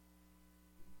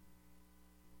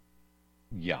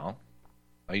 Yeah.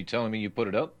 Are you telling me you put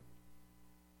it up?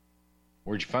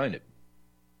 Where'd you find it?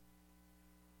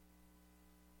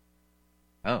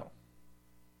 Oh.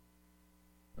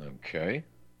 Okay.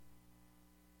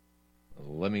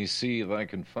 Let me see if I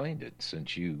can find it,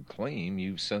 since you claim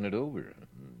you've sent it over.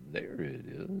 There it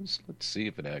is. Let's see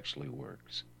if it actually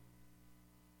works.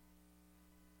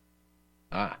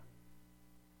 Ah.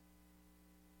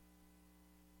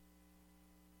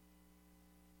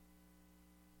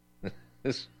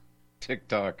 This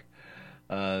TikTok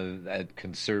at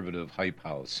conservative hype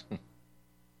house.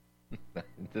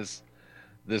 This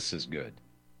is good.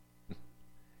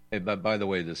 Hey, by the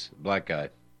way, this black guy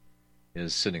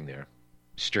is sitting there,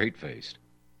 straight-faced.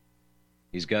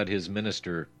 He's got his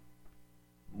minister.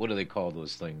 What do they call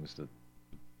those things?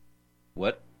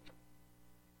 What?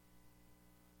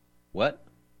 What?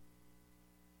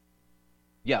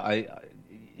 Yeah,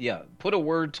 put a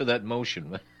word to that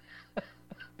motion.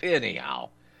 Anyhow,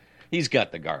 he's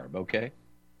got the garb, okay?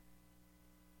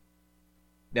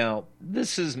 Now,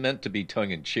 this is meant to be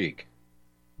tongue-in-cheek,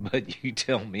 but you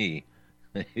tell me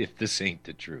if this ain't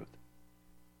the truth.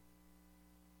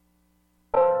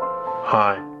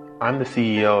 Hi, I'm the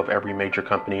CEO of every major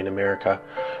company in America.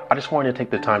 I just wanted to take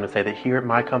the time to say that here at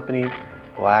my company,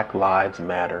 Black Lives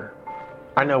Matter.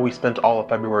 I know we spent all of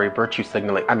February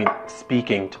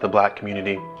speaking to the black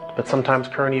community, but sometimes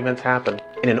current events happen.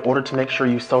 And in order to make sure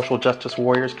you social justice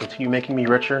warriors continue making me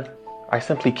richer, I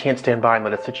simply can't stand by and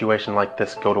let a situation like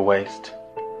this go to waste.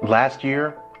 Last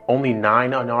year, only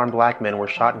 9 unarmed black men were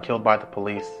shot and killed by the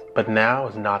police. But now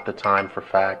is not the time for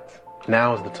facts.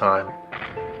 Now is the time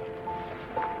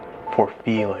for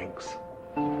feelings.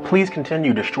 Please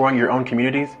continue destroying your own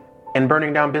communities and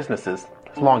burning down businesses,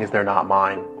 as long as they're not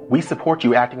mine. We support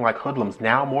you acting like hoodlums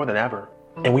now more than ever.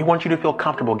 And we want you to feel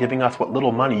comfortable giving us what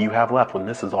little money you have left when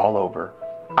this is all over.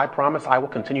 I promise I will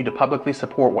continue to publicly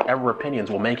support whatever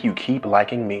opinions will make you keep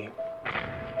liking me.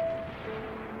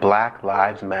 Black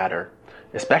Lives Matter,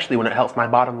 especially when it helps my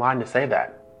bottom line to say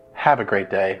that. Have a great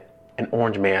day. An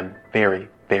orange man, very,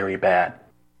 very bad.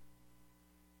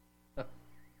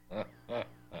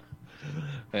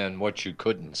 And what you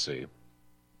couldn't see,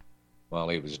 while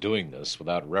he was doing this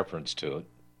without reference to it,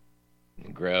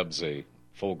 he grabs a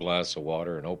full glass of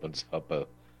water and opens up a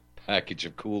package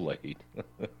of Kool-Aid.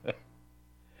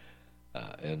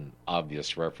 In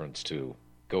obvious reference to,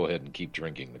 go ahead and keep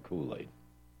drinking the Kool-Aid.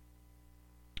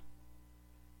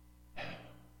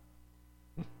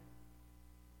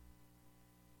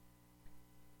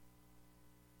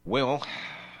 Well,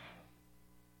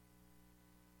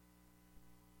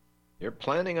 they're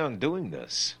planning on doing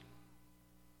this.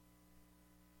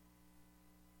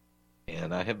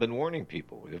 And I have been warning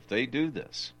people, if they do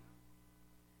this,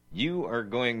 you are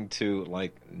going to,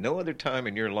 like no other time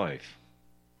in your life,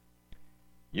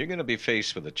 you're going to be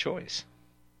faced with a choice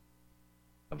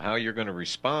of how you're going to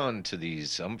respond to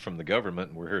these, I'm from the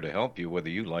government and we're here to help you whether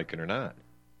you like it or not.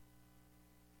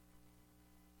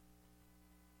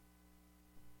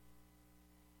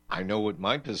 I know what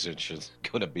my position's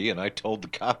going to be, and I told the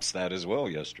cops that as well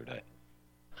yesterday.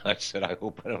 I said, I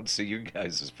hope I don't see you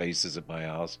guys' faces at my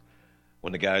house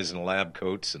when the guys in lab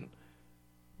coats and,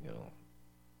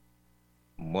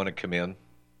 want to come in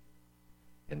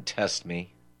and test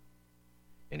me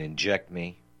and inject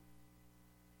me.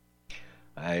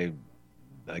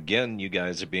 Again, you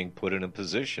guys are being put in a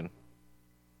position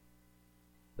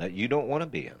that you don't want to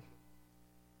be in.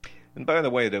 And by the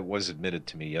way, that was admitted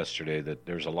to me yesterday that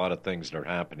there's a lot of things that are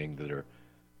happening that are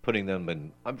putting them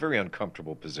in very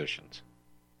uncomfortable positions.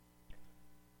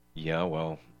 Yeah,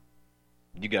 well,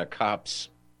 you got cops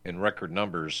in record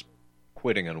numbers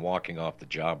quitting and walking off the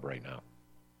job right now.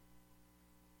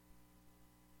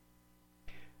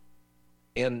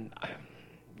 And,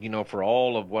 for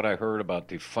all of what I heard about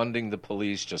defunding the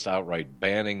police, just outright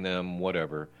banning them,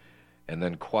 whatever, and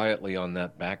then quietly on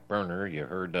that back burner, you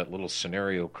heard that little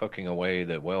scenario cooking away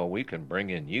that, well, we can bring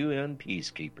in UN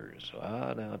peacekeepers.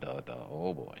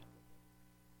 Oh, boy.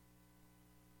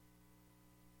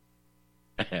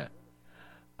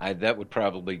 That would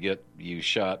probably get you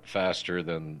shot faster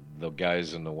than the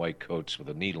guys in the white coats with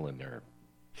a needle in their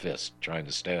fist trying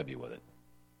to stab you with it.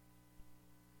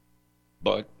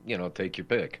 But, take your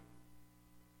pick.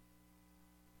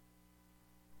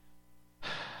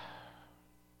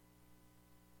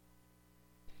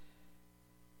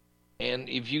 And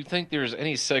if you think there's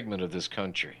any segment of this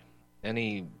country,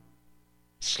 any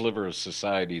sliver of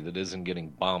society that isn't getting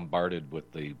bombarded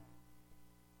with the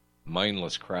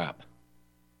mindless crap,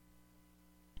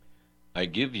 I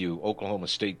give you Oklahoma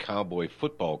State Cowboy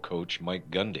football coach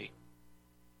Mike Gundy.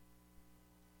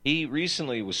 He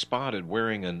recently was spotted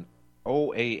wearing an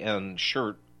OAN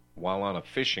shirt while on a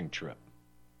fishing trip.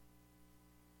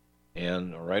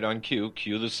 And right on cue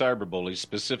the cyberbully,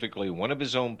 specifically one of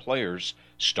his own players,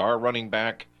 star running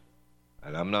back,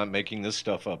 and I'm not making this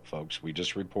stuff up, folks, we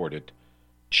just reported,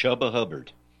 Chubba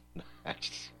Hubbard. And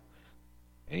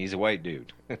he's a white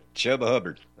dude. Chubba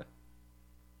Hubbard.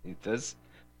 He does.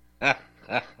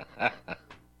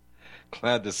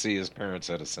 Glad to see his parents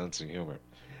had a sense of humor.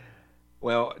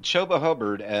 Well, Chubba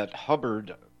Hubbard at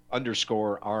Hubbard_RMN,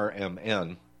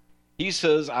 he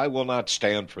says, I will not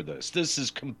stand for this. This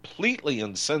is completely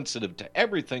insensitive to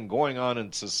everything going on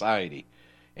in society,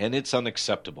 and it's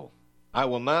unacceptable. I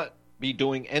will not be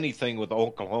doing anything with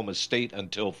Oklahoma State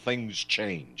until things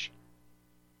change.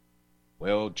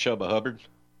 Well, Chubba Hubbard,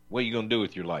 what are you going to do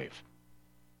with your life?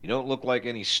 You don't look like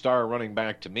any star running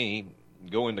back to me.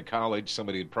 go into college,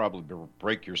 somebody would probably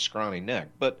break your scrawny neck.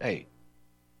 But, hey,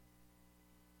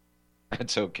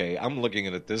 that's okay. I'm looking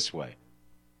at it this way.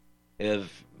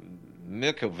 If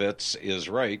Mikovits is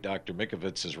right, Dr.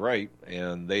 Mikovits is right,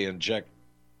 and they inject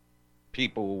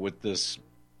people with this,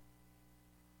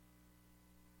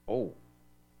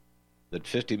 that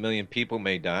 50 million people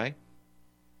may die,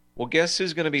 well, guess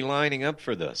who's going to be lining up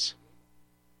for this?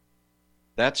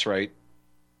 That's right.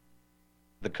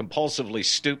 The compulsively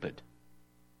stupid.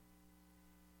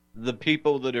 The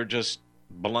people that are just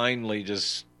blindly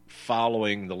just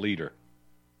following the leader.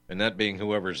 And that being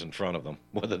whoever's in front of them.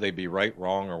 Whether they be right,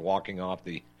 wrong, or walking off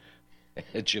the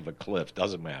edge of a cliff.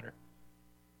 Doesn't matter.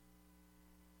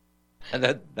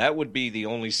 And that would be the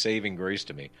only saving grace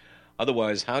to me.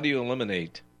 Otherwise, how do you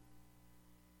eliminate,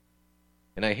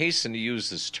 and I hasten to use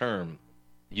this term,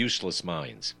 useless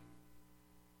minds?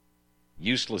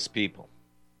 Useless people.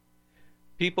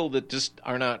 People that just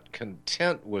are not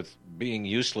content with being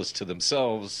useless to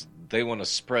themselves. They want to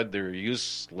spread their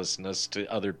uselessness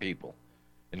to other people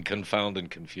and confound and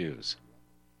confuse.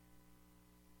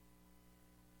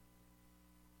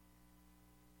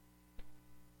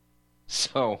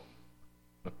 So,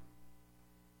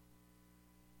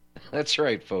 that's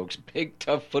right, folks. Big,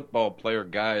 tough football player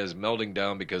guy is melting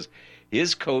down because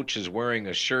his coach is wearing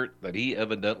a shirt that he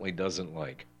evidently doesn't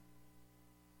like.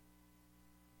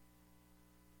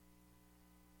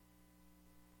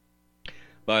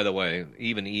 By the way,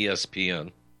 even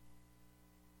ESPN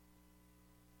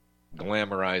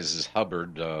glamorizes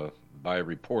Hubbard by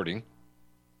reporting,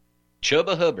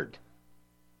 Chubba Hubbard,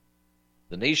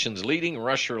 the nation's leading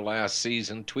rusher last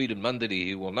season, tweeted Monday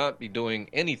he will not be doing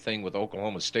anything with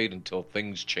Oklahoma State until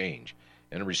things change,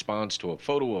 in response to a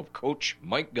photo of Coach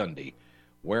Mike Gundy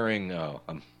wearing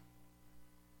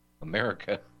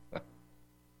America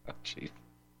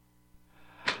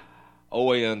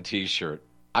OAN t-shirt.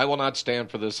 I will not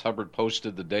stand for this, Hubbard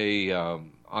posted the day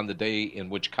on the day in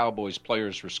which Cowboys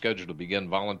players were scheduled to begin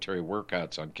voluntary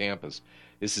workouts on campus.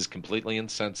 This is completely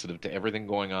insensitive to everything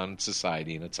going on in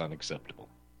society, and it's unacceptable.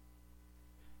 I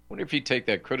wonder if you take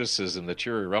that criticism that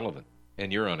you're irrelevant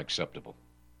and you're unacceptable.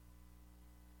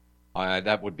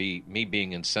 That would be me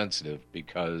being insensitive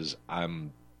because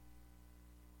I'm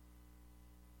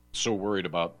so worried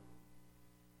about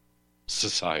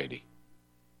society.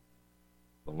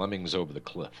 The lemmings over the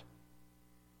cliff.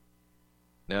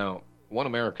 Now, One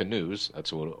America News,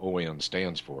 that's what OAN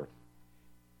stands for,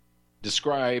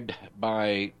 described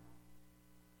by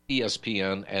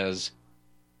ESPN as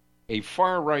a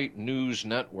far-right news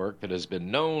network that has been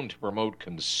known to promote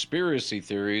conspiracy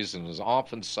theories and is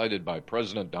often cited by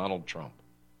President Donald Trump.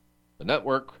 The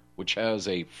network, which has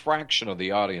a fraction of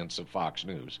the audience of Fox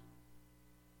News,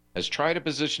 has tried to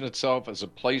position itself as a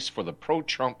place for the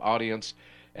pro-Trump audience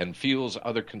and feels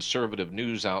other conservative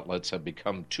news outlets have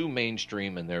become too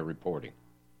mainstream in their reporting.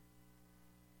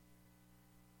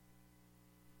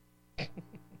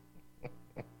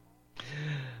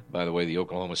 By the way, the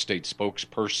Oklahoma State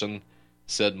spokesperson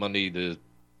said Monday that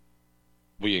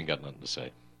we ain't got nothing to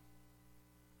say.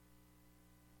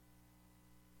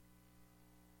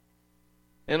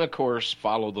 And, of course,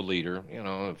 follow the leader,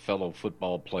 a fellow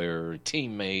football player, a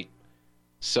teammate.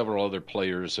 Several other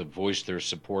players have voiced their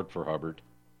support for Hubbard.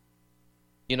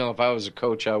 If I was a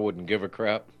coach, I wouldn't give a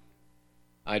crap.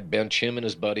 I'd bench him and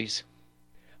his buddies.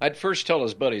 I'd first tell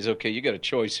his buddies, okay, you got a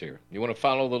choice here. You want to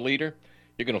follow the leader?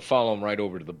 You're going to follow him right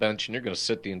over to the bench, and you're going to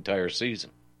sit the entire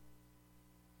season.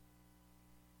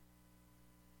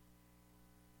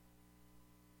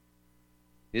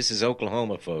 This is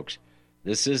Oklahoma, folks.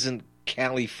 This isn't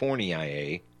California,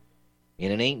 and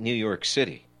it ain't New York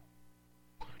City.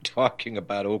 We're talking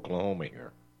about Oklahoma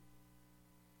here.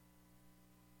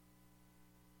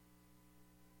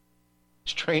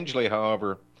 Strangely,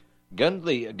 however,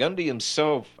 Gundy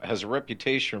himself has a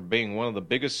reputation of being one of the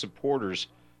biggest supporters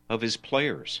of his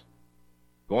players,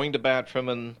 going to bat for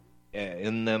them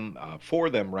in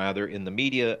the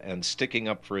media and sticking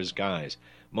up for his guys.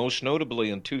 Most notably,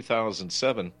 in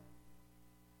 2007,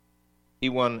 he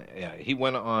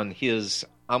went on his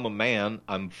 "I'm a man,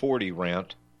 I'm 40"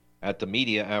 rant at the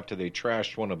media after they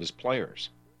trashed one of his players.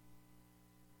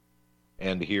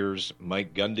 And here's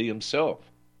Mike Gundy himself.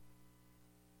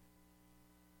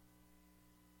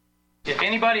 If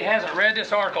anybody hasn't read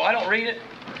this article, I don't read it.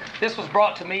 This was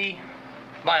brought to me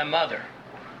by a mother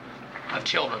of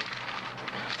children.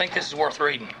 I think this is worth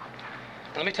reading.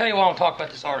 Let me tell you why I want to talk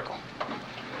about this article.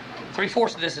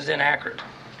 3/4 of this is inaccurate.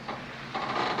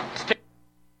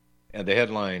 And the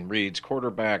headline reads,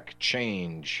 quarterback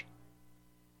change.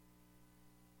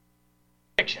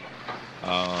 Fiction.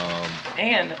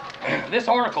 And this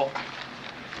article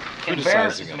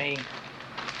embarrasses me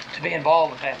to be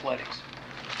involved with athletics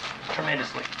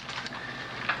tremendously.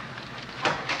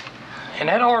 And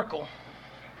that article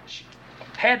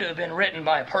had to have been written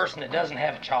by a person that doesn't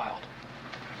have a child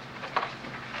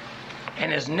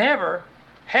and has never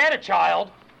had a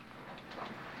child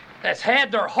that's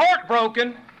had their heart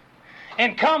broken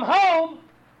and come home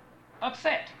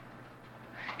upset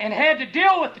and had to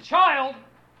deal with the child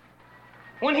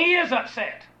when he is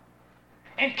upset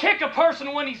and kick a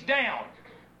person when he's down.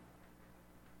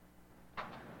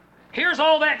 Here's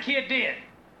all that kid did.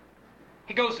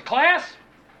 He goes to class.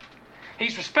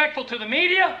 He's respectful to the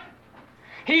media.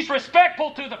 He's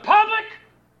respectful to the public.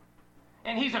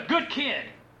 And he's a good kid.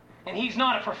 And he's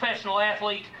not a professional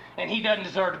athlete. And he doesn't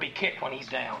deserve to be kicked when he's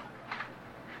down.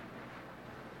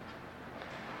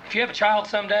 If you have a child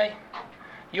someday,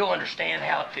 you'll understand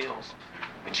how it feels.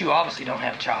 But you obviously don't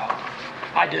have a child.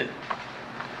 I do.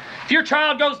 If your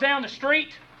child goes down the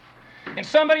street and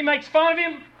somebody makes fun of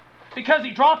him because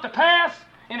he dropped a pass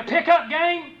in a pickup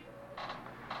game,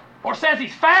 or says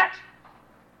he's fat,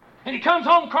 and he comes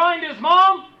home crying to his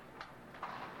mom,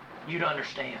 you'd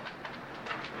understand.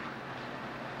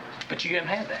 But you haven't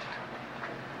had that.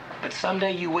 But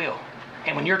someday you will.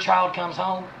 And when your child comes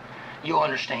home, you'll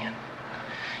understand.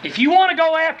 If you want to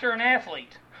go after an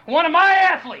athlete, one of my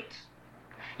athletes,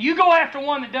 you go after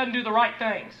one that doesn't do the right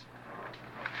things.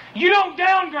 You don't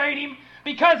downgrade him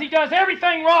because he does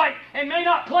everything right and may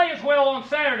not play as well on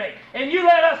Saturday. And you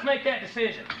let us make that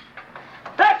decision.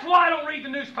 That's why I don't read the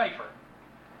newspaper.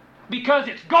 Because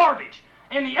it's garbage.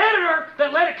 And the editor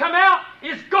that let it come out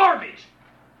is garbage.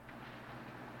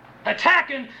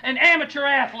 Attacking an amateur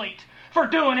athlete for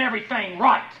doing everything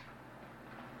right.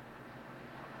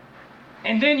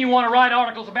 And then you want to write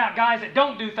articles about guys that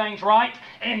don't do things right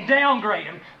and downgrade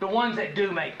them, the ones that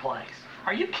do make plays.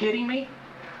 Are you kidding me?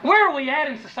 Where are we at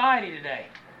in society today?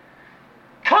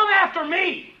 Come after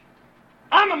me.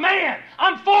 I'm a man.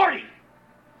 I'm 40.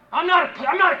 I'm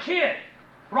not a kid.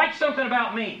 Write something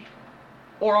about me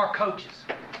or our coaches.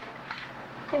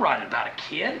 Don't write about a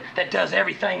kid that does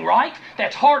everything right,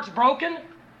 that's heart's broken,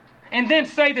 and then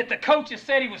say that the coaches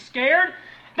said he was scared.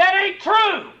 That ain't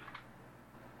true.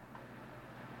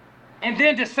 And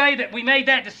then to say that we made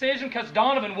that decision because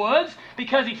Donovan Woods,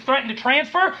 because he threatened to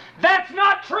transfer, that's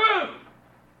not true.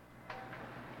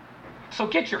 So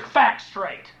get your facts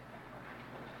straight.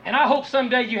 And I hope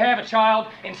someday you have a child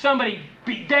and somebody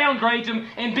downgrades them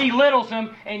and belittles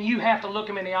them, and you have to look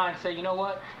them in the eye and say, you know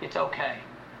what? It's okay.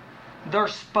 They're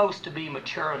supposed to be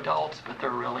mature adults, but they're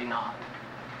really not.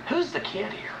 Who's the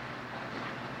kid here?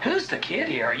 Who's the kid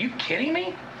here? Are you kidding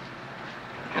me?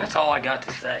 That's all I got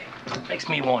to say. Makes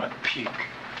me want to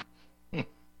puke.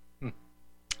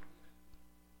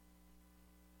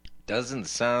 Doesn't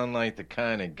sound like the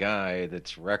kind of guy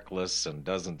that's reckless and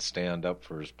doesn't stand up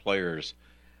for his players.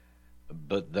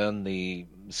 But then the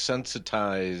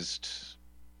sensitized,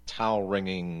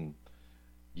 towel-wringing,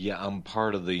 yeah, I'm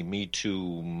part of the Me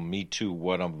Too,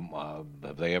 what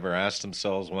have they ever asked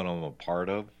themselves what I'm a part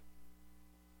of?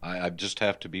 I just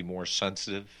have to be more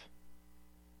sensitive.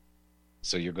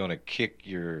 So you're going to kick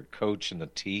your coach in the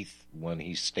teeth when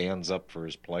he stands up for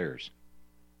his players.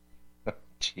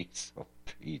 Jeez, oh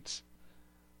Pete.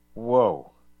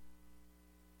 Whoa.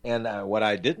 And what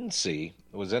I didn't see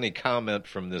was any comment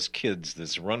from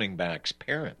this running back's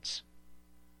parents.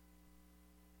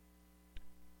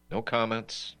 No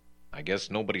comments. I guess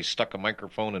nobody stuck a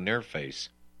microphone in their face.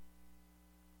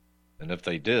 And if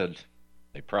they did,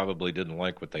 they probably didn't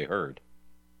like what they heard.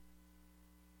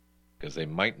 Because they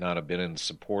might not have been in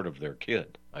support of their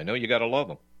kid. I know you got to love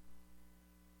them.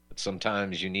 But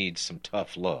sometimes you need some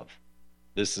tough love.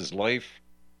 This is life.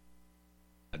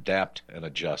 Adapt and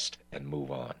adjust and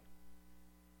move on.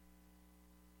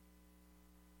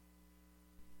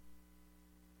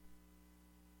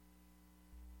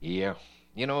 Yeah,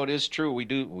 you know, it is true. We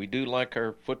do like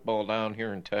our football down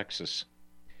here in Texas.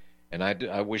 And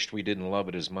I wished we didn't love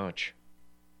it as much.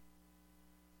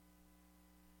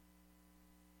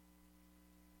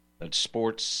 That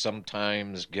sports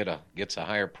sometimes gets a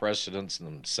higher precedence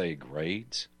than, say,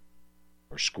 grades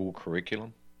or school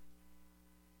curriculum.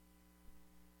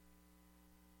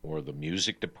 Or the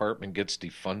music department gets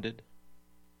defunded.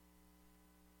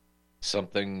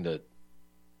 Something that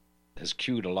has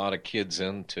cued a lot of kids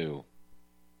into,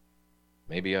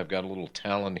 maybe I've got a little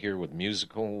talent here with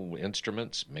musical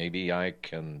instruments. Maybe I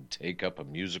can take up a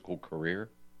musical career.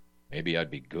 Maybe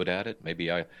I'd be good at it. Maybe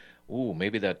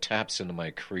that taps into my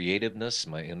creativeness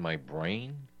in my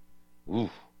brain.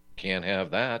 Ooh, can't have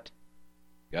that.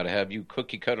 Got to have you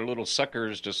cookie-cutter little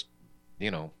suckers just,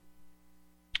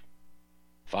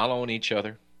 following each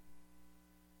other.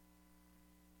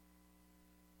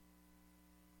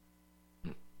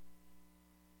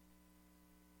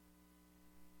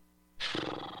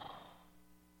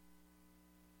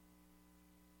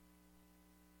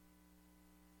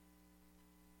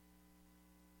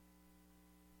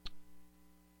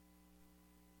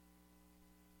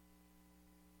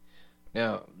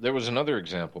 Now, there was another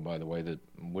example, by the way, that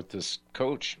with this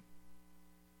coach.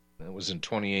 That was in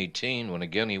 2018 when,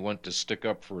 again, he went to stick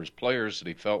up for his players that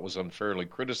he felt was unfairly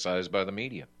criticized by the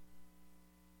media.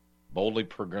 Boldly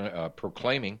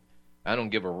proclaiming, I don't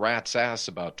give a rat's ass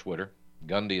about Twitter.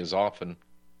 Gundy is often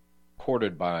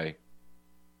courted by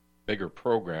bigger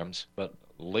programs, but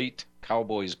late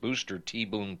Cowboys booster T.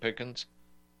 Boone Pickens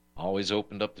always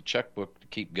opened up the checkbook to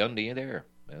keep Gundy there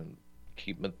and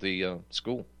keep him at the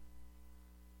school.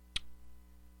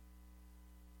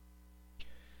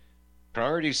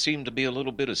 Priorities seem to be a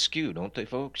little bit askew, don't they,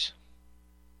 folks?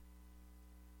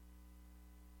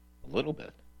 A little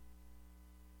bit.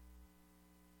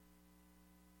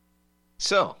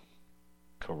 So,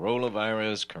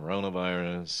 coronavirus,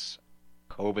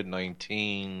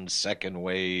 COVID-19, second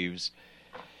waves.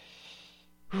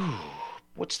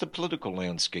 What's the political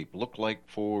landscape look like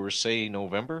for, say,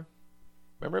 November?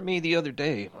 Remember me the other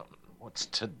day? What's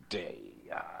today?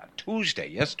 Tuesday.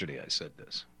 Yesterday I said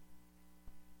this.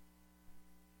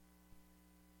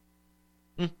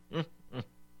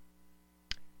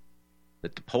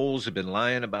 That the polls have been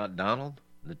lying about Donald,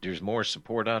 that there's more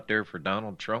support out there for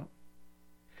Donald Trump.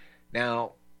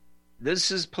 Now,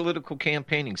 this is political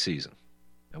campaigning season,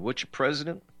 in which a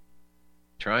president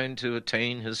trying to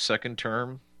attain his second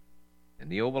term in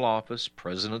the Oval Office,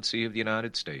 presidency of the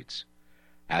United States,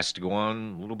 has to go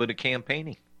on a little bit of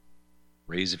campaigning,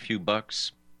 raise a few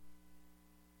bucks,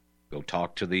 go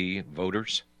talk to the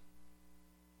voters.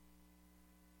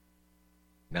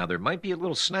 Now, there might be a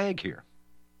little snag here,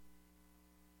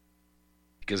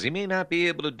 because he may not be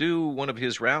able to do one of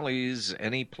his rallies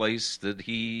any place that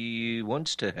he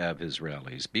wants to have his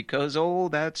rallies, because, oh,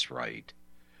 that's right,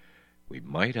 we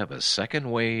might have a second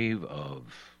wave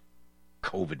of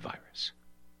COVID virus.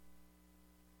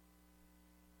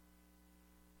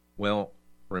 Well,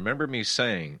 remember me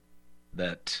saying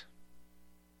that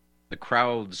the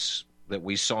crowds that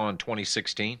we saw in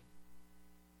 2016,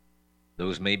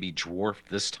 those may be dwarfed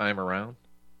this time around?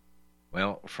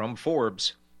 Well, from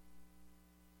Forbes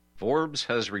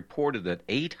has reported that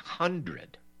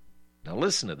 800, now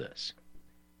listen to this,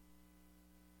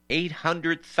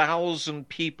 800,000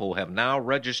 people have now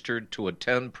registered to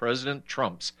attend President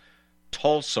Trump's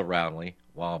Tulsa rally,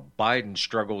 while Biden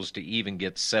struggles to even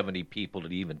get 70 people to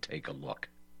even take a look.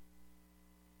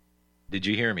 Did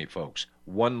you hear me, folks?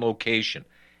 One location,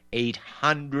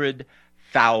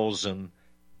 800,000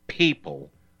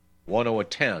 people want to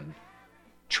attend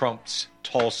Trump's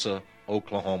Tulsa,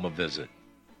 Oklahoma visit.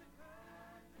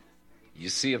 You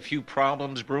see a few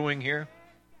problems brewing here?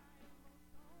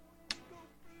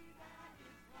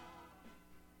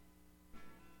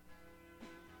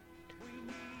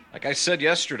 Like I said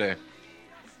yesterday,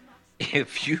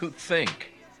 if you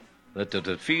think that the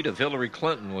defeat of Hillary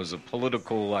Clinton was a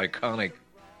political iconic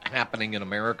happening in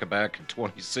America back in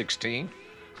 2016,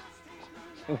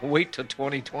 wait till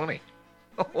 2020.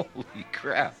 Holy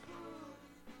crap.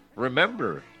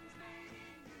 Remember,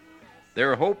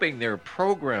 they're hoping their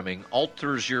programming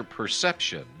alters your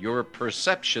perception. Your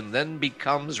perception then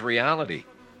becomes reality.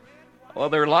 Well,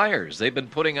 they're liars. They've been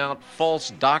putting out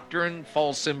false doctrine,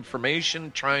 false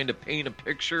information, trying to paint a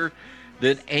picture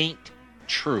that ain't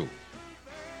true.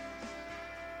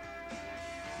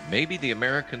 Maybe the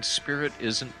American spirit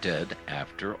isn't dead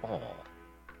after all.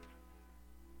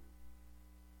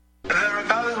 The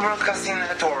Republic Broadcasting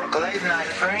Network late night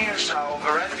premiere show of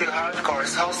Red Pill Hardcore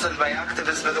is hosted by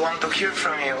activists that want to hear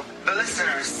from you, the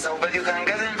listeners. So that you can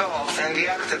get involved in the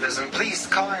activism, please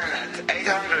call in at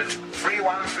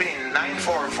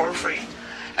 800-313-9443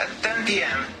 at 10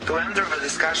 p.m. to enter the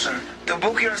discussion. To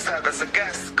book yourself as a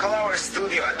guest, call our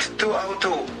studio at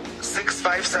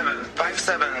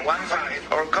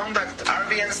 202-657-5715 or contact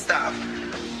RBN staff.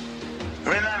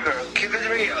 Remember, keep it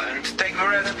real and take the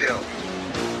red pill.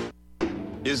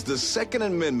 Is the Second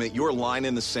Amendment your line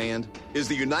in the sand? Is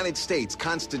the United States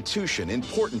Constitution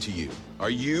important to you?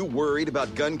 Are you worried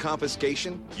about gun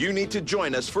confiscation? You need to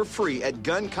join us for free at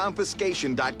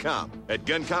gunconfiscation.com. At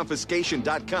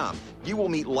gunconfiscation.com, you will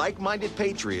meet like-minded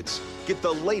patriots, get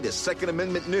the latest Second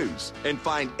Amendment news, and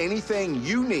find anything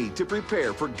you need to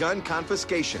prepare for gun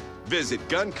confiscation. Visit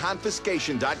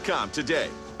gunconfiscation.com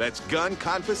today. That's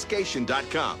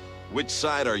gunconfiscation.com. Which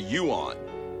side are you on?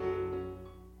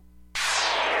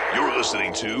 You're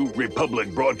listening to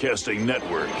Republic Broadcasting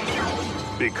Network,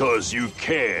 because you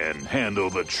can handle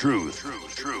the truth.